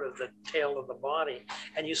non-resonating part of the tail of the body.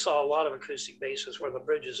 And you saw a lot of acoustic basses where the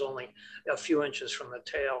bridge is only a few inches from the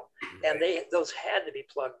tail. And those had to be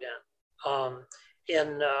plugged in.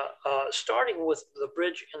 Starting with the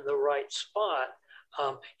bridge in the right spot,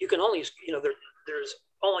 you can only, there's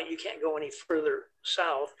only, you can't go any further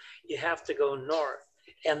south. You have to go north.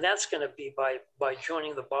 And that's going to be by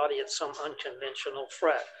joining the body at some unconventional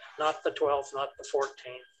fret, not the 12th, not the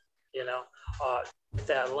 14th,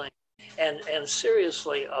 that length. And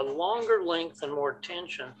seriously, a longer length and more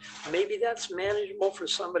tension, maybe that's manageable for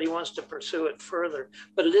somebody who wants to pursue it further,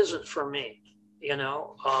 but it isn't for me,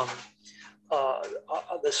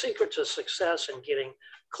 the secret to success in getting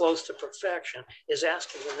close to perfection is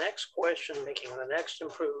asking the next question, making the next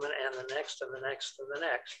improvement, and the next and the next and the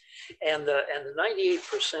next. And the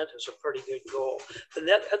 98% is a pretty good goal. The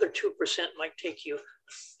net other 2% might take you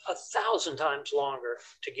 1,000 times longer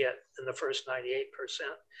to get than the first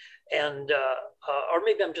 98%. And or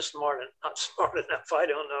maybe I'm just not smart enough. I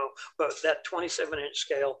don't know. But that 27-inch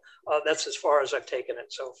scale, that's as far as I've taken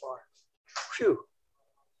it so far. Phew.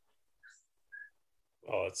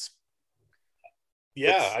 Oh,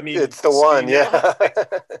 I mean, it's the one. Yeah.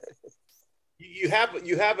 you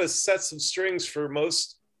have a sets of strings for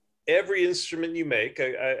most every instrument you make.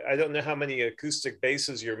 I don't know how many acoustic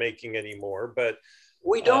basses you're making anymore, but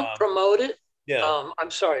we don't promote it. Yeah. I'm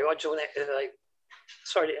sorry.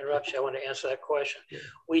 Sorry to interrupt you. I want to answer that question. Yeah.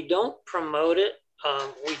 We don't promote it.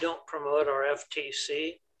 We don't promote our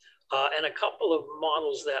FTC. And a couple of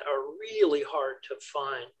models that are really hard to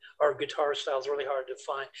find, our guitar styles really hard to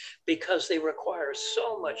find, because they require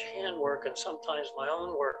so much handwork and sometimes my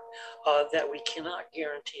own work that we cannot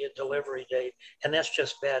guarantee a delivery date, and that's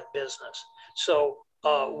just bad business. So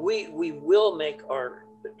we will make our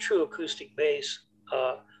true acoustic bass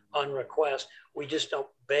on request. We just don't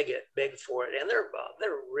beg for it, and they're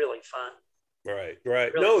really fun. Right.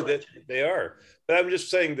 Really no, they are. But I'm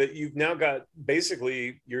just saying that you've now got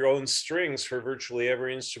basically your own strings for virtually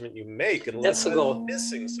every instrument you make, unless I'm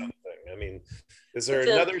missing something. I mean, is there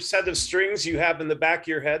another set of strings you have in the back of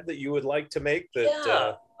your head that you would like to make?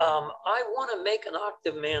 I want to make an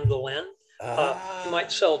octave mandolin. You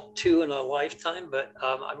might sell 2 in a lifetime, but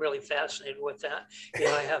I'm really fascinated with that.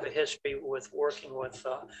 I have a history with working with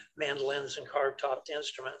mandolins and carved-topped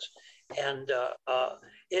instruments. And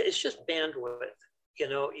it's just bandwidth.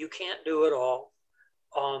 You can't do it all.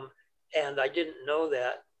 And I didn't know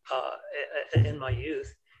that in my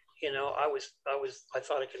youth. I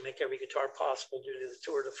thought I could make every guitar possible due to the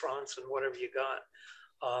Tour de France and whatever you got,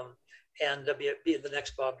 and be the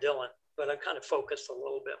next Bob Dylan. But I kind of focused a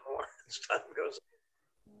little bit more as time goes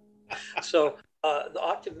on. So the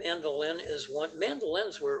octave mandolin is one.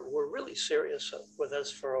 Mandolins were really serious with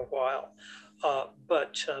us for a while.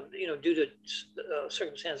 But due to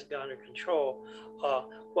circumstances got under control,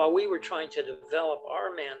 while we were trying to develop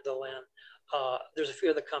our mandolin, there's a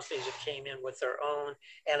few other companies that came in with their own,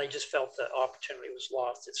 and I just felt the opportunity was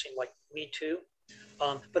lost. It seemed like me too.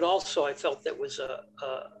 But also I felt that was a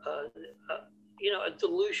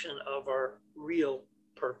dilution of our real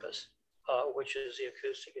purpose, which is the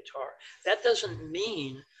acoustic guitar. That doesn't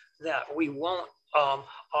mean that we won't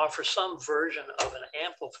offer some version of an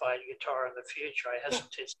amplified guitar in the future. I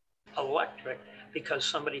hesitate to say electric because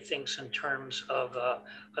somebody thinks in terms of a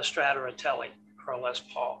Stratorattelli or a Les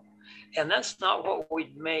Paul. And that's not what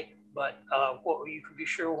we'd make, but what you can be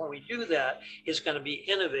sure when we do that is going to be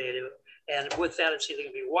innovative. And with that, it's either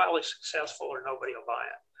going to be wildly successful or nobody will buy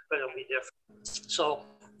it, but it'll be different. So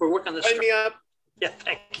we're working the strings. Sign me up. Yeah,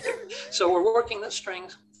 thank you. So we're working the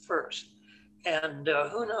strings first. And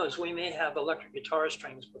who knows, we may have electric guitar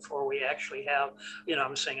strings before we actually have,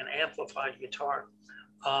 I'm saying an amplified guitar.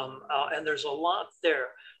 And there's a lot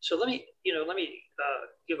there. So let me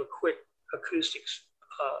give a quick acoustics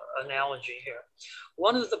analogy here.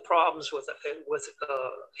 One of the problems with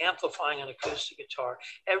amplifying an acoustic guitar,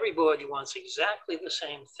 everybody wants exactly the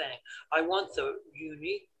same thing. I want the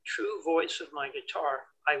unique, true voice of my guitar.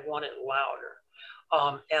 I want it louder.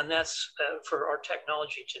 And that's for our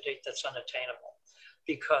technology to date, that's unattainable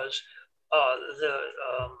because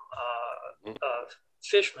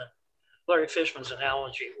Larry Fishman's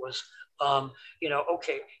analogy was,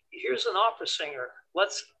 okay, here's an opera singer.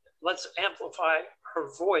 Let's amplify her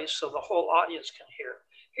voice so the whole audience can hear.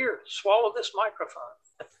 Here, swallow this microphone.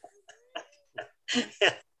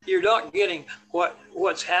 You're not getting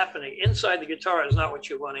what's happening inside the guitar is not what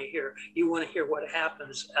you want to hear. You want to hear what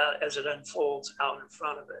happens as it unfolds out in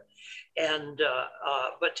front of it. And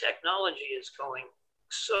but technology is going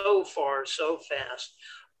so far, so fast.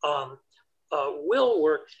 Will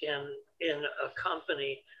worked in a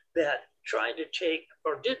company that tried to take,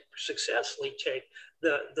 or did successfully take,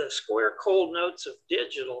 the square cold notes of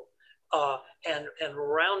digital and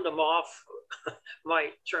round them off, my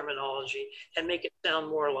terminology, and make it sound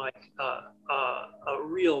more like a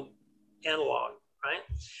real analog, right?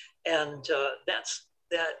 And that's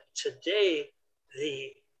that today,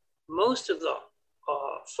 most of the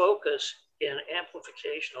focus in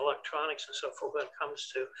amplification, electronics, and so forth when it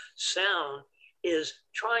comes to sound is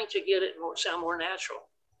trying to get it sound more natural.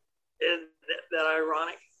 Isn't that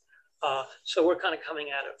ironic? So we're kind of coming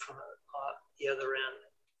at it from the other end.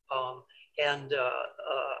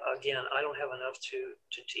 Again, I don't have enough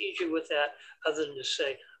to tease you with that, other than to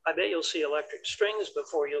say, I bet you'll see electric strings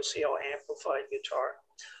before you'll see our amplified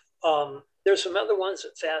guitar. There's some other ones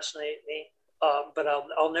that fascinate me, but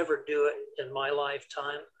I'll never do it in my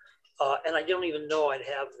lifetime. And I don't even know I'd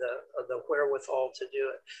have the wherewithal to do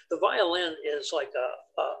it. The violin is like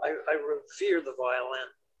I revere the violin,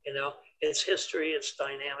 you know, its history, its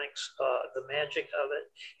dynamics, the magic of it.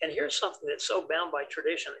 And here's something that's so bound by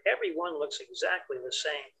tradition. Everyone looks exactly the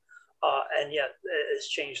same, and yet it's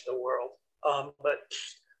changed the world. But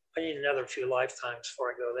I need another few lifetimes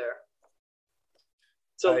before I go there.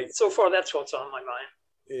 So far, that's what's on my mind.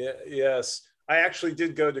 Yeah, yes. I actually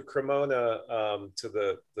did go to Cremona to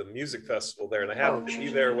the music festival there, and I happened to be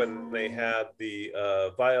there when they had the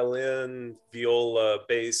violin, viola,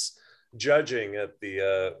 bass judging at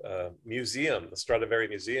the museum, the Stradivari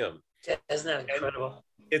Museum. Isn't that incredible?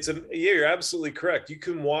 You're absolutely correct. You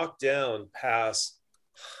can walk down past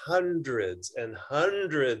hundreds and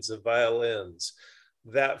hundreds of violins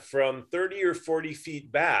that from 30 or 40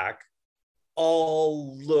 feet back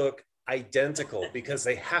all look identical because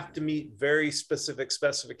they have to meet very specific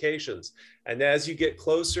specifications. And as you get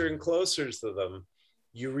closer and closer to them,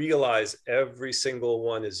 you realize every single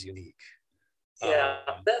one is unique. Yeah,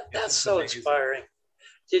 that's so amazing. Inspiring.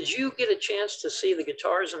 Did you get a chance to see the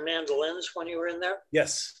guitars and mandolins when you were in there?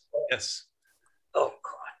 Yes, yes. Oh,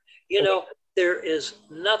 God. You know, there is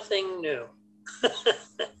nothing new.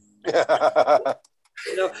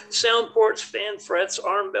 You know, sound ports, fan frets,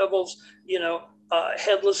 arm bevels, you know,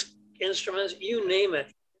 headless instruments, you name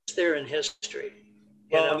it, it's there in history.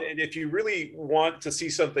 Well, and if you really want to see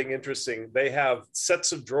something interesting, they have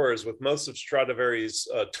sets of drawers with most of Stradivari's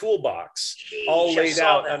toolbox all laid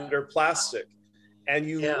out under plastic. And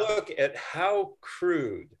you look at how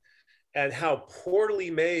crude and how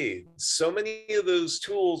poorly made so many of those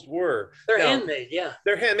tools were. They're handmade, yeah.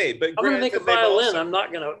 They're handmade. But I'm going to make a violin. I'm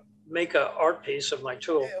not going to make an art piece of my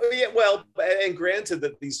tool. Yeah, well, and granted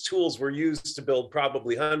that these tools were used to build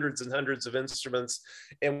probably hundreds and hundreds of instruments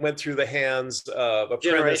and went through the hands of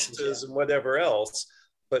apprentices and whatever else,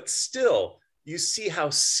 but still, you see how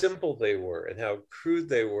simple they were and how crude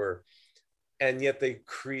they were, and yet they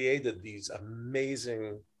created these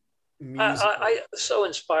amazing music. I'm so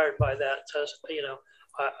inspired by that. You know,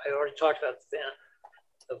 I already talked about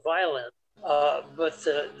the violin. But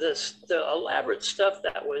the elaborate stuff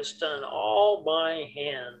that was done all by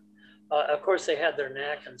hand, of course they had their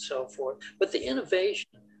knack and so forth, but the innovation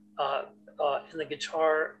in the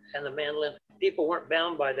guitar and the mandolin, people weren't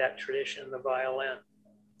bound by that tradition in the violin.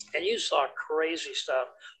 And you saw crazy stuff.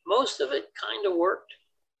 Most of it kind of worked.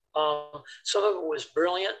 Some of it was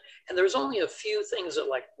brilliant. And there was only a few things that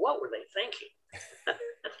like, what were they thinking?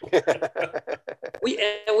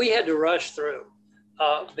 We had to rush through.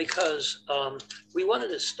 Because we wanted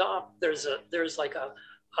to stop. There's like a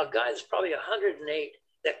guy that's probably 108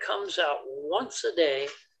 that comes out once a day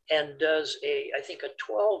and does I think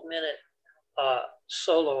a 12-minute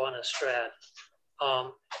solo on a Strad.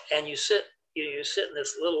 And you sit in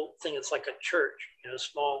this little thing. It's like a church, you know,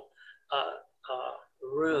 small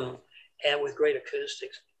room, and with great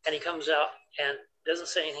acoustics. And he comes out and doesn't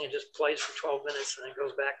say anything, and just plays for 12 minutes, and then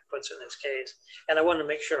goes back and puts it in his case. And I wanted to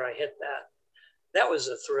make sure I hit that. That was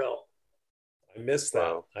a thrill. I missed that.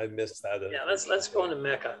 Wow. I missed that. Yeah, let's go into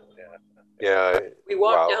Mecca. Yeah. We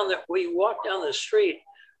walked down the street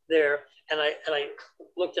there, and I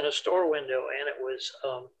looked in a store window, and it was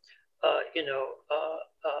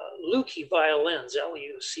Lucci violins,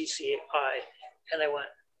 Lucci, and I went,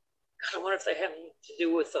 God, I wonder if they have anything to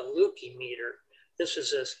do with the Lucci meter. This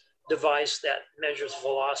is this device that measures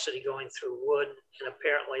velocity going through wood, and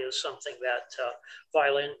apparently is something that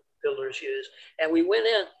violin builders use. And we went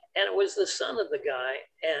in, and it was the son of the guy,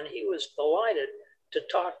 and he was delighted to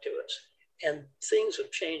talk to us. And things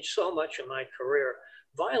have changed so much in my career.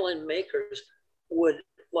 Violin makers would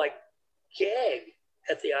like gag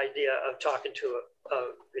at the idea of talking to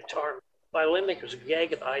a guitar. Violin makers would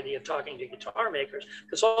gag at the idea of talking to guitar makers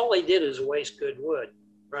because all they did is waste good wood,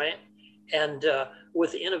 right? And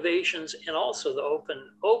with the innovations and also the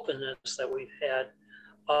openness that we've had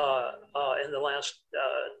in the last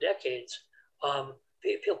decades,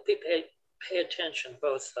 people pay attention,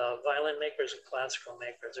 both violin makers and classical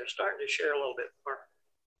makers. They're starting to share a little bit more.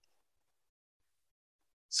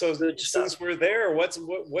 So since we're there,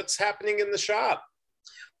 what's happening in the shop?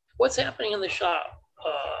 What's happening in the shop?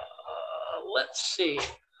 Let's see.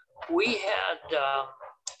 We had,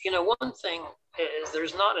 one thing is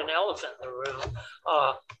there's not an elephant in the room.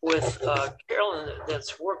 With Carolyn,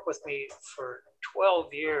 that's worked with me for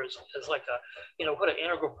 12 years, as like what an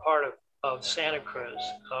integral part of Santa Cruz.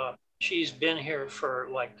 She's been here for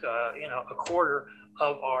like, a quarter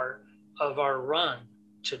of our run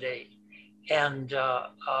to date. And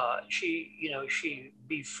she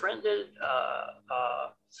befriended,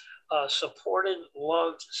 supported,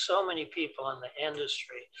 loved so many people in the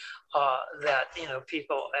industry that,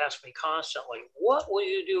 people ask me constantly, what will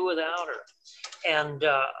you do without her? And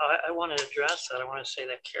I want to address that. I want to say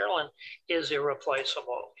that Carolyn is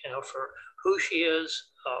irreplaceable, for who she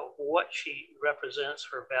is, what she represents,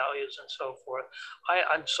 her values, and so forth.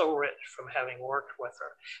 I'm so rich from having worked with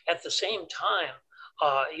her. At the same time,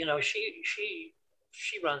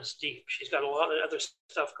 she runs deep. She's got a lot of other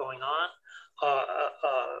stuff going on,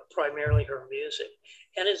 primarily her music,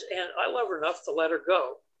 and I love her enough to let her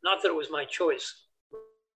go. Not that it was my choice,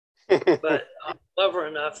 but I love her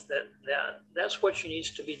enough that's what she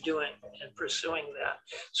needs to be doing and pursuing that.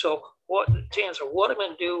 So to answer what I'm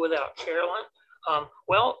going to do without Carolyn,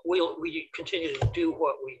 we continue to do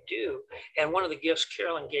what we do. And one of the gifts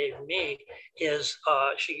Carolyn gave me is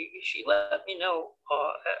she let me know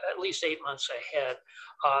at least 8 months ahead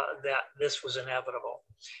that this was inevitable.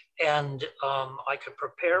 And I could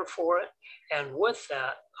prepare for it. And with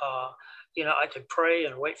that, I could pray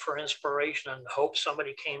and wait for inspiration and hope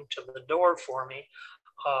somebody came to the door for me.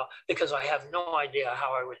 Because I have no idea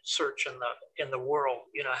how I would search in the world.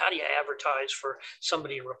 How do you advertise for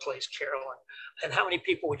somebody to replace Carolyn? And how many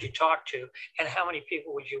people would you talk to? And how many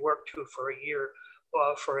people would you work to for a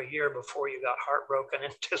year before you got heartbroken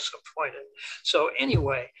and disappointed? So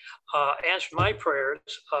anyway, answered my prayers.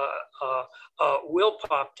 Will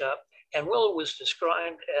popped up, and Will was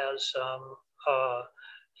described as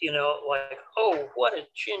like, oh, what a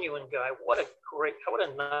genuine guy, what a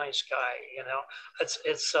nice guy,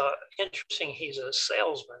 It's interesting, he's a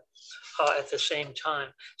salesman at the same time.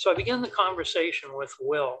 So I began the conversation with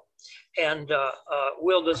Will, and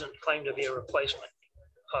Will doesn't claim to be a replacement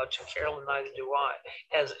to Carolyn, neither do I,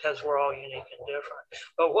 as we're all unique and different.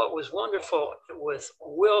 But what was wonderful with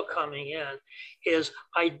Will coming in is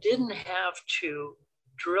I didn't have to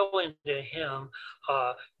drill into him,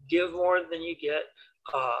 give more than you get,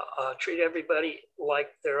 treat everybody like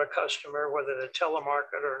they're a customer, whether they're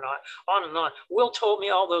telemarketer or not, on and on. Will told me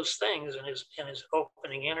all those things in his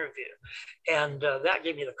opening interview. And that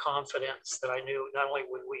gave me the confidence that I knew not only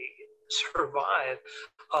would we survive,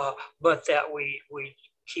 but that we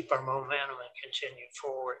keep our momentum and continue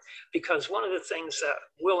forward. Because one of the things that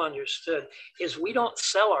Will understood is we don't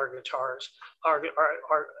sell our guitars. Our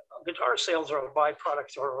guitar sales are a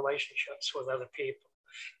byproduct of our relationships with other people.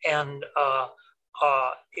 And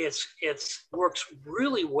it works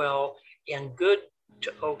really well in good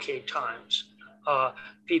to okay times.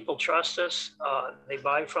 People trust us, they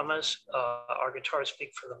buy from us, our guitars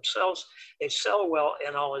speak for themselves, they sell well,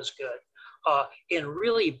 and all is good. In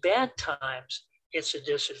really bad times, it's a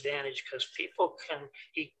disadvantage because people can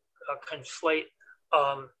conflate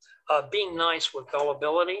being nice with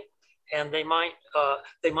gullibility, and they might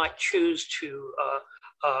choose to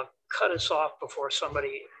cut us off before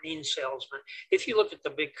somebody, mean salesman. If you look at the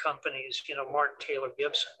big companies, Martin Taylor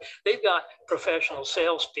Gibson, they've got professional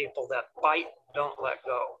salespeople that bite, don't let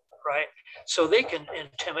go, right? So they can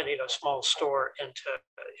intimidate a small store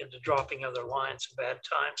into dropping other lines in bad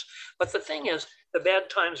times. But the thing is, the bad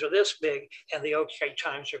times are this big and the okay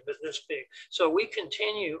times are this big. So we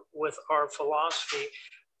continue with our philosophy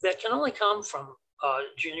that can only come from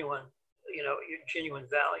genuine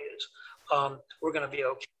values. We're going to be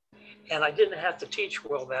okay. And I didn't have to teach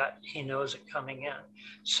Will that. He knows it coming in.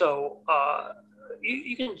 So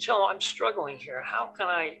you can tell I'm struggling here. How can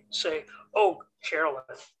I say, oh, Carolyn,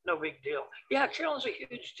 no big deal. Yeah, Carolyn's a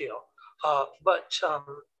huge deal. But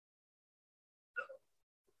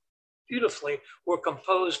beautifully, we're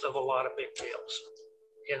composed of a lot of big deals,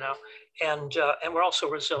 and we're also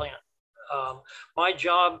resilient. My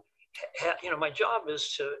job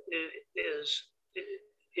is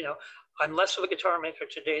I'm less of a guitar maker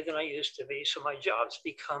today than I used to be. So my job's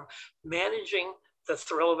become managing the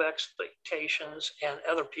thrill of expectations and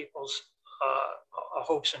other people's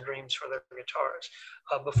hopes and dreams for their guitars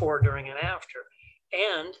before, during, and after.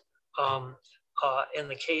 And in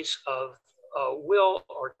the case of Will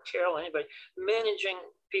or Carol, anybody, managing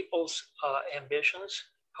people's ambitions,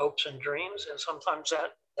 hopes, and dreams, and sometimes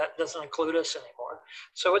that doesn't include us anymore.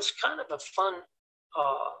 So it's kind of a fun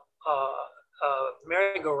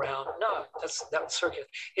merry-go-round. No, that was circuit.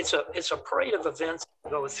 It's a parade of events to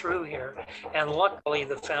go through here, and luckily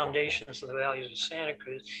the foundations of the values of Santa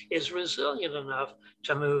Cruz is resilient enough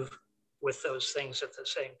to move with those things at the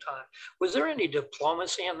same time. Was there any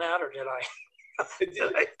diplomacy in that, or did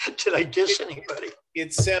I diss anybody?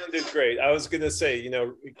 It sounded great. I was going to say, you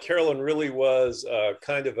know, Carolyn really was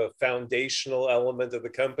kind of a foundational element of the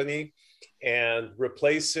company, and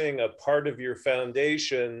replacing a part of your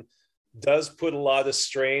foundation does put a lot of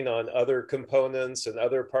strain on other components and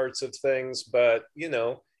other parts of things, but you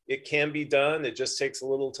know, it can be done. It just takes a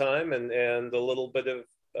little time and a little bit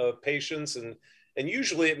of patience, and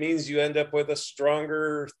usually it means you end up with a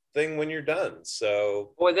stronger thing when you're done.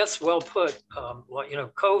 So, boy, that's well put. Well, you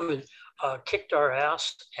know, COVID kicked our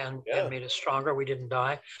ass and made us stronger. We didn't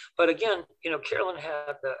die, but again, you know, Carolyn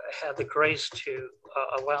had the grace to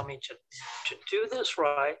allow me to do this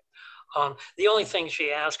right. The only thing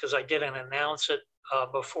she asked, because I didn't announce it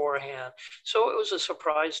beforehand, so it was a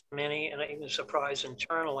surprise to many and even a surprise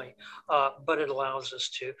internally, but it allows us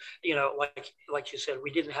to, you know, like you said,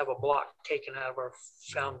 we didn't have a block taken out of our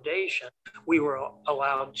foundation. We were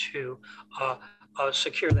allowed to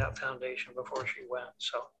secure that foundation before she went.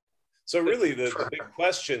 So really the big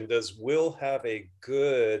question, does Will have a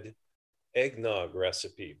good eggnog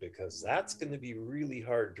recipe? Because that's going to be really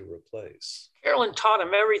hard to replace. Carolyn taught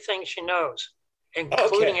him everything she knows,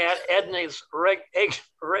 including Edna's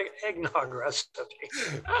eggnog recipe.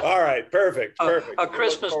 All right, perfect. A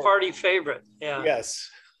Christmas party favorite. Yeah. Yes,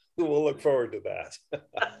 we'll look forward to that.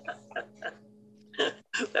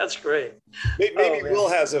 That's great. Maybe Will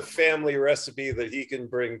has a family recipe that he can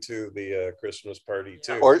bring to the Christmas party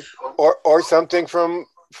too, or something from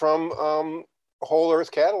Whole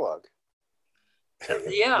Earth Catalog.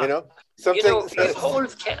 Yeah, you know, something. You know, Whole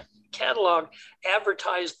Earth Catalog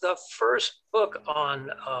advertised the first book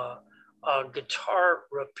on guitar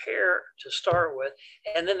repair to start with,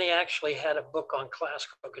 and then they actually had a book on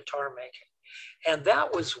classical guitar making, and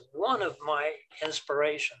that was one of my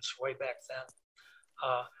inspirations way back then.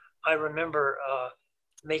 I remember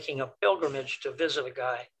making a pilgrimage to visit a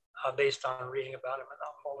guy based on reading about him in the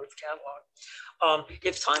Whole Earth Catalog.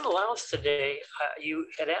 If time allows today, you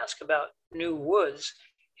had asked about new woods,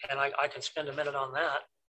 and I can spend a minute on that.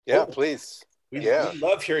 Yeah, please. We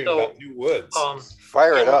love hearing about new woods.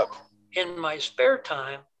 Fire it up. In my spare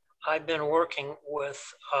time, I've been working with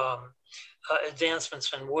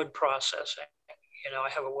advancements in wood processing. You know, I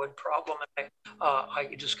have a wood problem, and I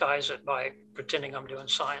disguise it by pretending I'm doing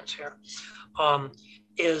science here.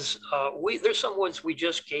 There's some woods we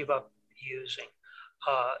just gave up using.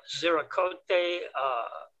 Ziricote,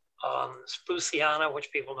 Spruciana,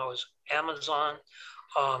 which people know as Amazon,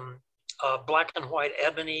 black and white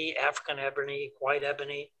ebony, African ebony, white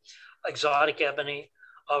ebony, exotic ebony,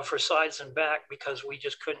 for sides and back, because we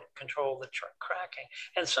just couldn't control the cracking.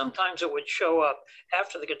 And sometimes it would show up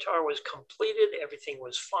after the guitar was completed, everything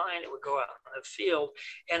was fine, it would go out in the field.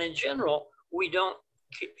 And in general, we don't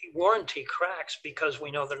warranty cracks because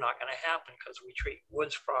we know they're not going to happen because we treat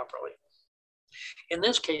woods properly. In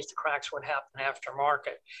this case, the cracks would happen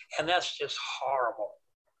aftermarket, and that's just horrible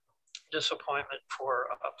disappointment for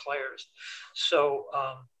players. So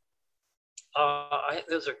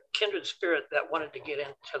there's a kindred spirit that wanted to get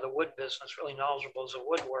into the wood business, really knowledgeable as a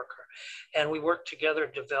woodworker, and we worked together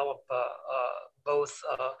to develop both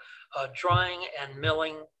drying and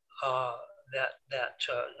milling that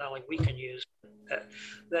not only we can use,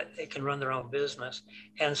 that they can run their own business.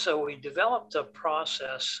 And so we developed a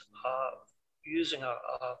process using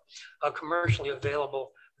a commercially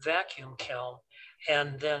available vacuum kiln,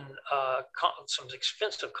 and then some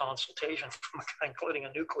expensive consultation from a guy, including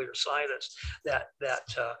a nuclear scientist that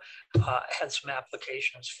had some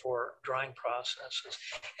applications for drying processes.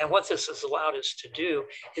 And what this has allowed us to do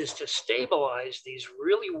is to stabilize these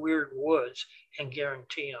really weird woods and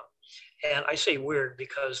guarantee them. And I say weird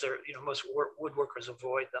because they're, you know, most woodworkers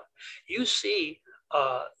avoid them. You see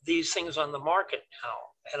these things on the market now,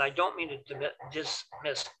 and I don't mean to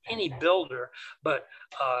dismiss any builder, but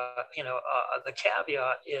the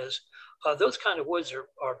caveat is those kind of woods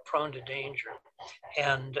are prone to danger.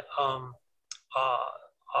 And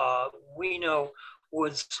we know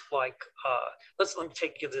woods like, let me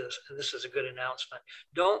give this, and this is a good announcement.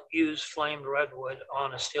 Don't use flamed redwood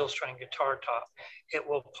on a steel string guitar top. It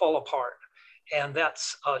will pull apart. And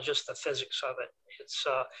that's just the physics of it.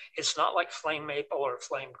 It's not like flame maple or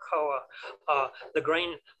flame koa. The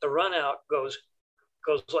grain, the run out goes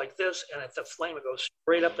like this, and at the flame it goes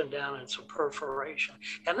straight up and down, and it's a perforation,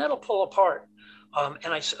 and that'll pull apart.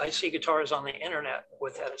 And I see guitars on the internet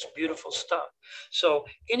with that. It's beautiful stuff. So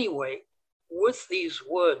anyway, with these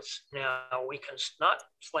woods now, we can, not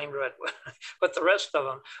flame red, but the rest of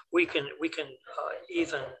them, we can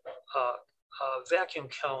even vacuum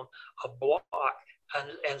kiln a block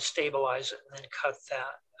and stabilize it, and then cut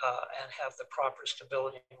that and have the proper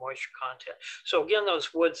stability and moisture content. So again,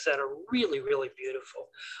 those woods that are really, really beautiful.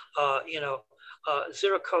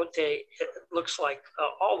 Ziricote, it looks like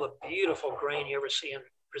all the beautiful grain you ever see in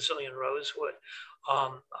Brazilian rosewood.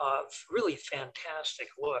 Really fantastic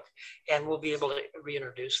look, and we'll be able to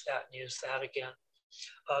reintroduce that and use that again.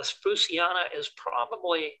 Spruciana is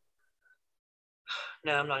probably,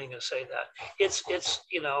 no, I'm not even going to say that. It's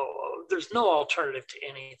there's no alternative to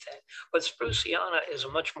anything. But Spruciana is a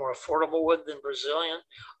much more affordable wood than Brazilian.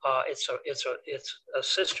 It's a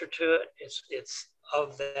sister to it. It's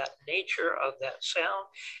of that nature, of that sound,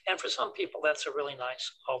 and for some people, that's a really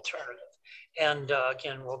nice alternative. And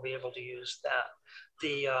again, we'll be able to use that.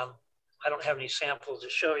 I don't have any samples to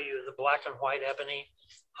show you. The black and white ebony,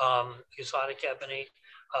 exotic ebony,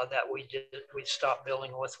 that we stopped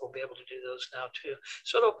building with. We'll be able to do those now too.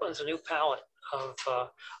 So it opens a new palette of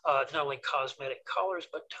not only cosmetic colors,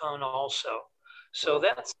 but tone also. So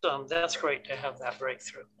that's great to have that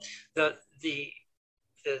breakthrough.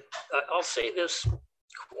 I'll say this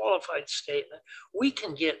qualified statement: we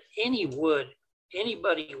can get any wood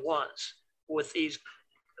anybody wants with these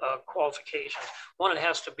qualifications. One, it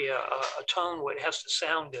has to be a tone wood, it has to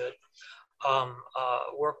sound good.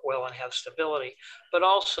 Work well and have stability, but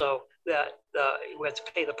also that we have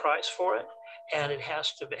to pay the price for it, and it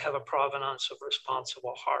has to have a provenance of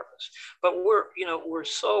responsible harvest. But we're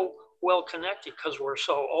so well connected because we're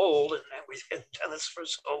so old and we've done this for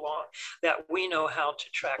so long that we know how to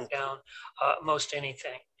track down most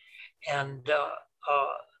anything, and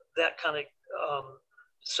that kind of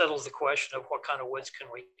settles the question of what kind of woods can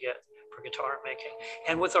we get for guitar making.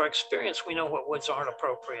 And with our experience, we know what woods aren't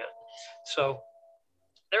appropriate. So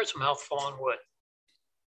there's a mouthful on wood.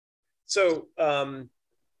 So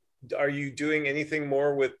are you doing anything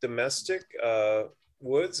more with domestic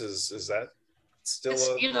woods? Is that still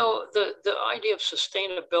the idea of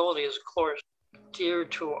sustainability is, of course, dear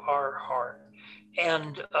to our heart.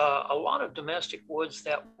 And a lot of domestic woods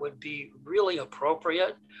that would be really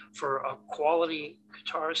appropriate for a quality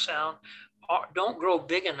guitar sound don't grow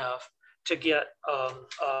big enough to get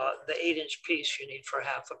the 8-inch piece you need for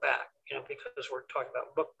half a back, because we're talking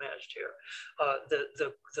about book matched here.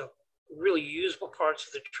 The really usable parts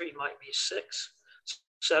of the tree might be 6,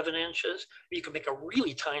 7 inches. You can make a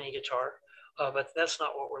really tiny guitar, but that's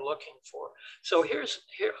not what we're looking for. So here,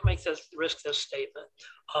 I'll risk this statement.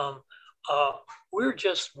 We're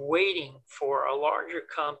just waiting for a larger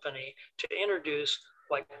company to introduce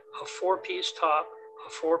like a 4-piece top,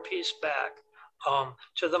 a 4-piece back,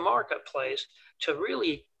 to the marketplace, to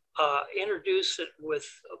really introduce it with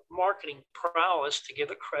marketing prowess to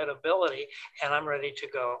give it credibility, and I'm ready to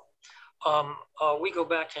go. We go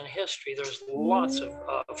back in history, there's lots of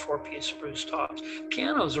 4-piece spruce tops.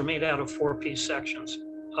 Pianos are made out of 4-piece sections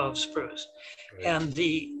of spruce. Right. And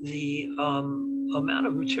the amount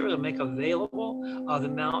of material to make available, the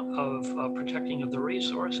amount of protecting of the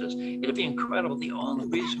resources, it'd be incredible. The only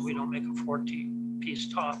reason we don't make a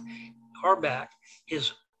 4-piece top or back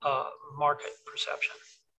is market perception,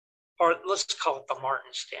 or let's call it the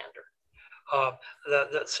Martin standard.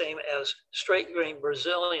 The same as straight grain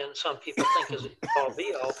Brazilian, some people think is all.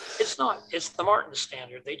 It's not, it's the Martin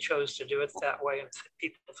standard. They chose to do it that way, and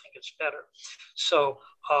people think it's better. So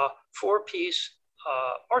 4-piece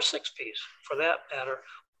or 6-piece, for that matter,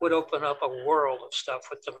 would open up a world of stuff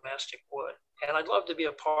with domestic wood. And I'd love to be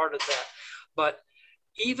a part of that. But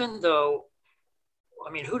even though,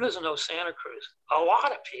 who doesn't know Santa Cruz? A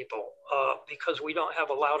lot of people, because we don't have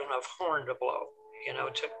a loud enough horn to blow,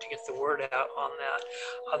 to get the word out on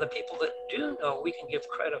that. The people that do know, we can give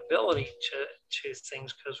credibility to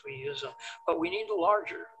things because we use them, but we need a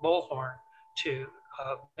larger bullhorn to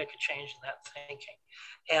make a change in that thinking.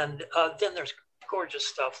 And then there's gorgeous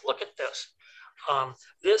stuff. Look at this.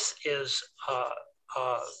 This is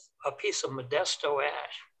a piece of Modesto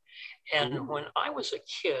ash. And when I was a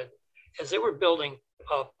kid, as they were building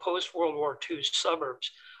post-World War II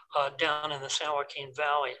suburbs down in the San Joaquin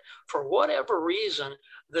Valley, for whatever reason,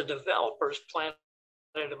 the developers planted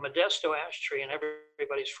a Modesto ash tree in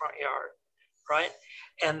everybody's front yard, right?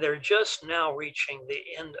 And they're just now reaching the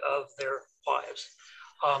end of their lives.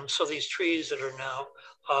 So these trees that are now,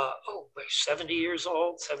 70 years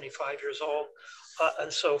old, 75 years old,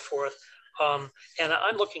 and so forth. And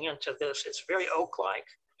I'm looking into this. It's very oak-like.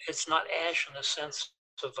 It's not ash in the sense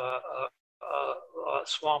of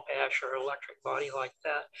swamp ash or electric body like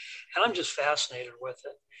that. And I'm just fascinated with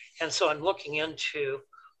it. And so I'm looking into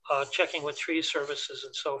checking with tree services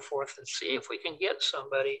and so forth and see if we can get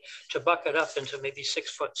somebody to buck it up into maybe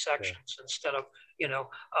 6-foot sections instead of,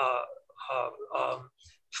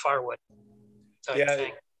 firewood type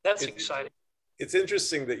thing. That's exciting. It's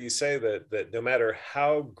interesting that you say that no matter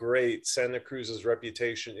how great Santa Cruz's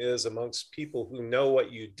reputation is amongst people who know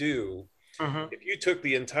what you do, if you took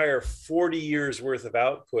the entire 40 years worth of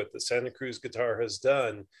output that Santa Cruz Guitar has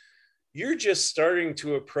done, you're just starting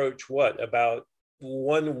to approach about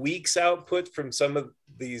 1 week's output from some of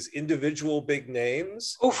these individual big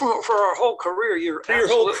names. Oh, for our whole career, your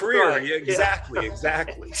whole career, right. Yeah,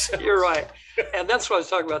 exactly. So. You're right, and that's what I was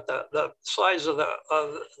talking about, the size of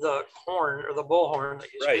the horn or the bullhorn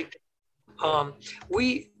that you speak. I'm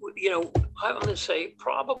going to say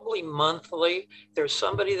probably monthly, there's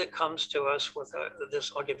somebody that comes to us with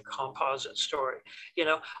this, I'll give a composite story.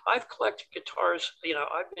 I've collected guitars,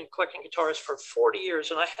 I've been collecting guitars for 40 years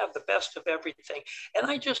and I have the best of everything. And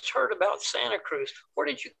I just heard about Santa Cruz. Where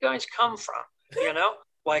did you guys come from?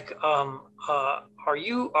 Like, are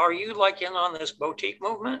you like in on this boutique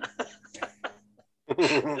movement?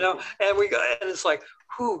 And it's like,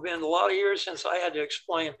 been a lot of years since I had to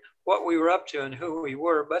explain what we were up to and who we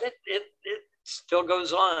were, but it still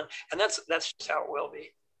goes on, and that's just how it will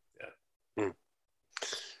be. Yeah.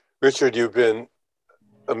 Richard, you've been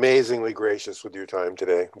amazingly gracious with your time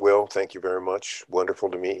today. Will, thank you very much.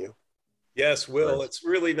 Wonderful to meet you. Yes, Will, it's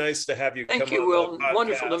really nice to have you. Thank you, Will.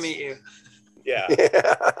 Wonderful to meet you. Yeah.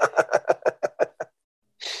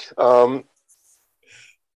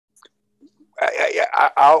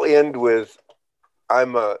 I'll end with,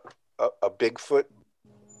 I'm a Bigfoot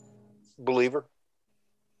believer.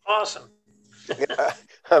 Awesome.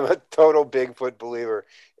 I'm a total Bigfoot believer.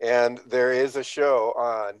 And there is a show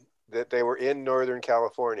on that they were in Northern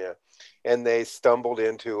California and they stumbled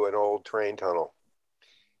into an old train tunnel.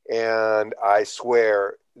 And I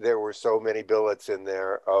swear there were so many billets in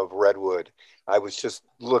there of redwood. I was just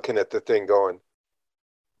looking at the thing going,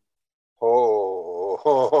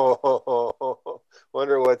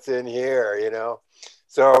 wonder what's in here,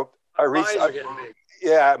 So I reached out.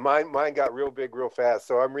 Yeah, mine got real big real fast.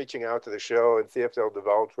 So I'm reaching out to the show and see if they'll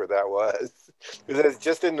divulge where that was. Because it's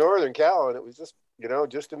just in Northern Cal, and it was just,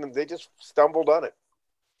 they just stumbled on it.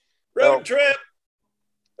 Road trip.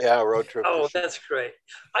 Yeah, road trip. Oh, that's great.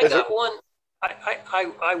 I got one.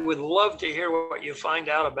 I would love to hear what you find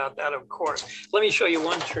out about that, of course. Let me show you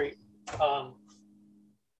one tree.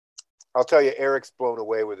 I'll tell you, Eric's blown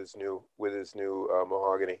away with his new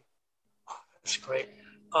mahogany. That's great.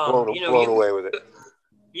 Blown away with it.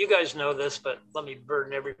 You guys know this, but let me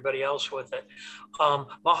burden everybody else with it.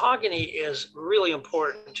 Mahogany is really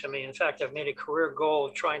important to me. In fact, I've made a career goal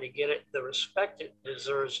of trying to get it the respect it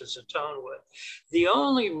deserves as a tone wood. The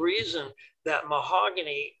only reason that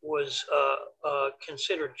mahogany was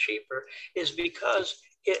considered cheaper is because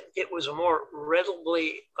it was a more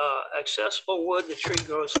readily accessible wood. The tree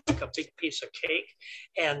grows like a big piece of cake,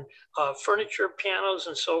 and furniture, pianos,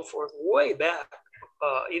 and so forth, way back,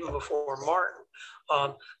 even before Martin.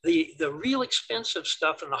 The real expensive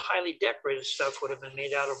stuff and the highly decorated stuff would have been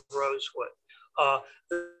made out of rosewood.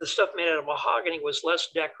 The stuff made out of mahogany was less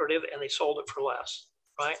decorative, and they sold it for less.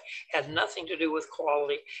 Right? Had nothing to do with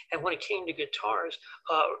quality. And when it came to guitars,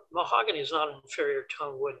 mahogany is not an inferior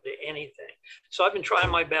tone wood to anything. So I've been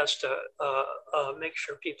trying my best to make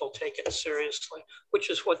sure people take it seriously, which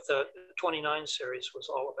is what the 29 series was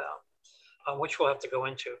all about, which we'll have to go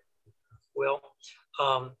into, Will.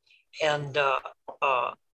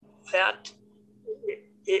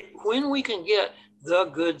 When we can get the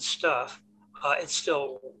good stuff, it's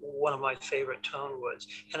still one of my favorite tone woods.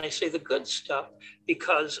 And I say the good stuff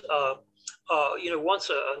because, once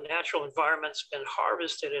a natural environment's been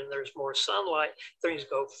harvested and there's more sunlight, things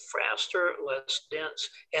go faster, less dense,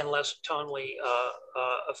 and less tonally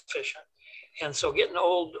efficient. And so getting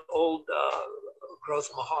old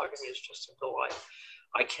growth mahogany is just a delight.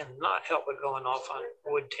 I cannot help but going off on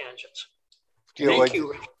wood tangents. Thank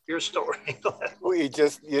you, Richard, your story.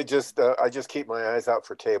 I just keep my eyes out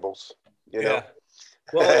for tables. Yeah.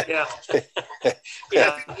 Well, yeah.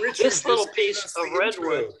 This little piece of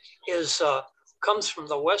redwood comes from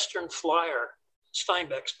the Western Flyer,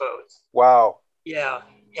 Steinbeck's boat. Wow. Yeah,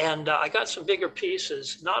 and I got some bigger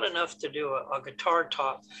pieces, not enough to do a guitar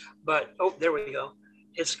top, but there we go.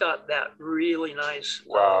 It's got that really nice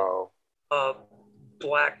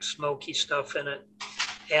black smoky stuff in it.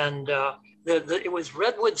 And it was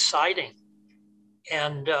redwood siding.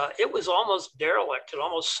 And it was almost derelict. It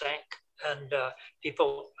almost sank. And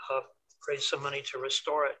people raised some money to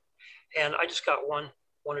restore it. And I just got one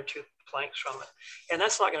or two planks from it. And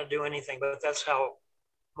that's not going to do anything, but that's how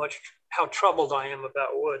troubled I am about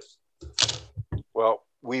wood. Well,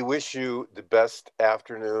 we wish you the best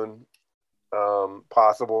afternoon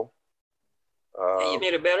possible. Hey, you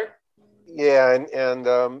made it better? Yeah, and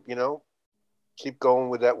you know, keep going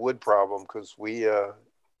with that wood problem, because we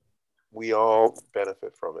all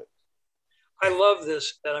benefit from it. I love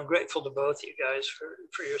this, and I'm grateful to both you guys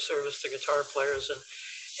for your service to guitar players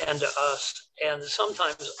and to us. And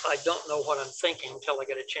sometimes I don't know what I'm thinking until I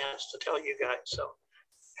get a chance to tell you guys. So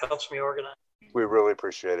it helps me organize. We really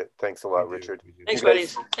appreciate it. Thanks a lot, Richard. Thanks,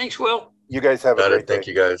 buddies. Thanks, Will. You guys have a great day. Thank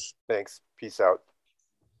you, guys. Thanks. Peace out.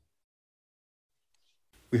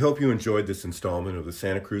 We hope you enjoyed this installment of the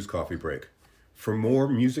Santa Cruz Coffee Break. For more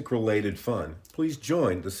music-related fun, please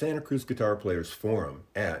join the Santa Cruz Guitar Players Forum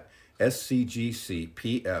at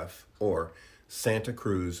SCGCPF or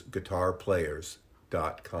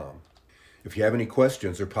santacruzguitarplayers.com. If you have any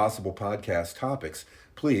questions or possible podcast topics,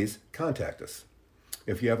 please contact us.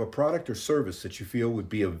 If you have a product or service that you feel would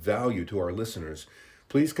be of value to our listeners,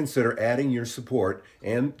 please consider adding your support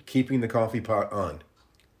and keeping the coffee pot on.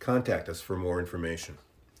 Contact us for more information.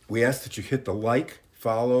 We ask that you hit the like,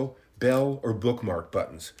 follow, bell, or bookmark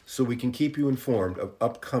buttons so we can keep you informed of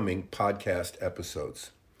upcoming podcast episodes.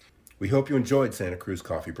 We hope you enjoyed Santa Cruz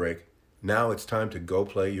Coffee Break. Now it's time to go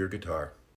play your guitar.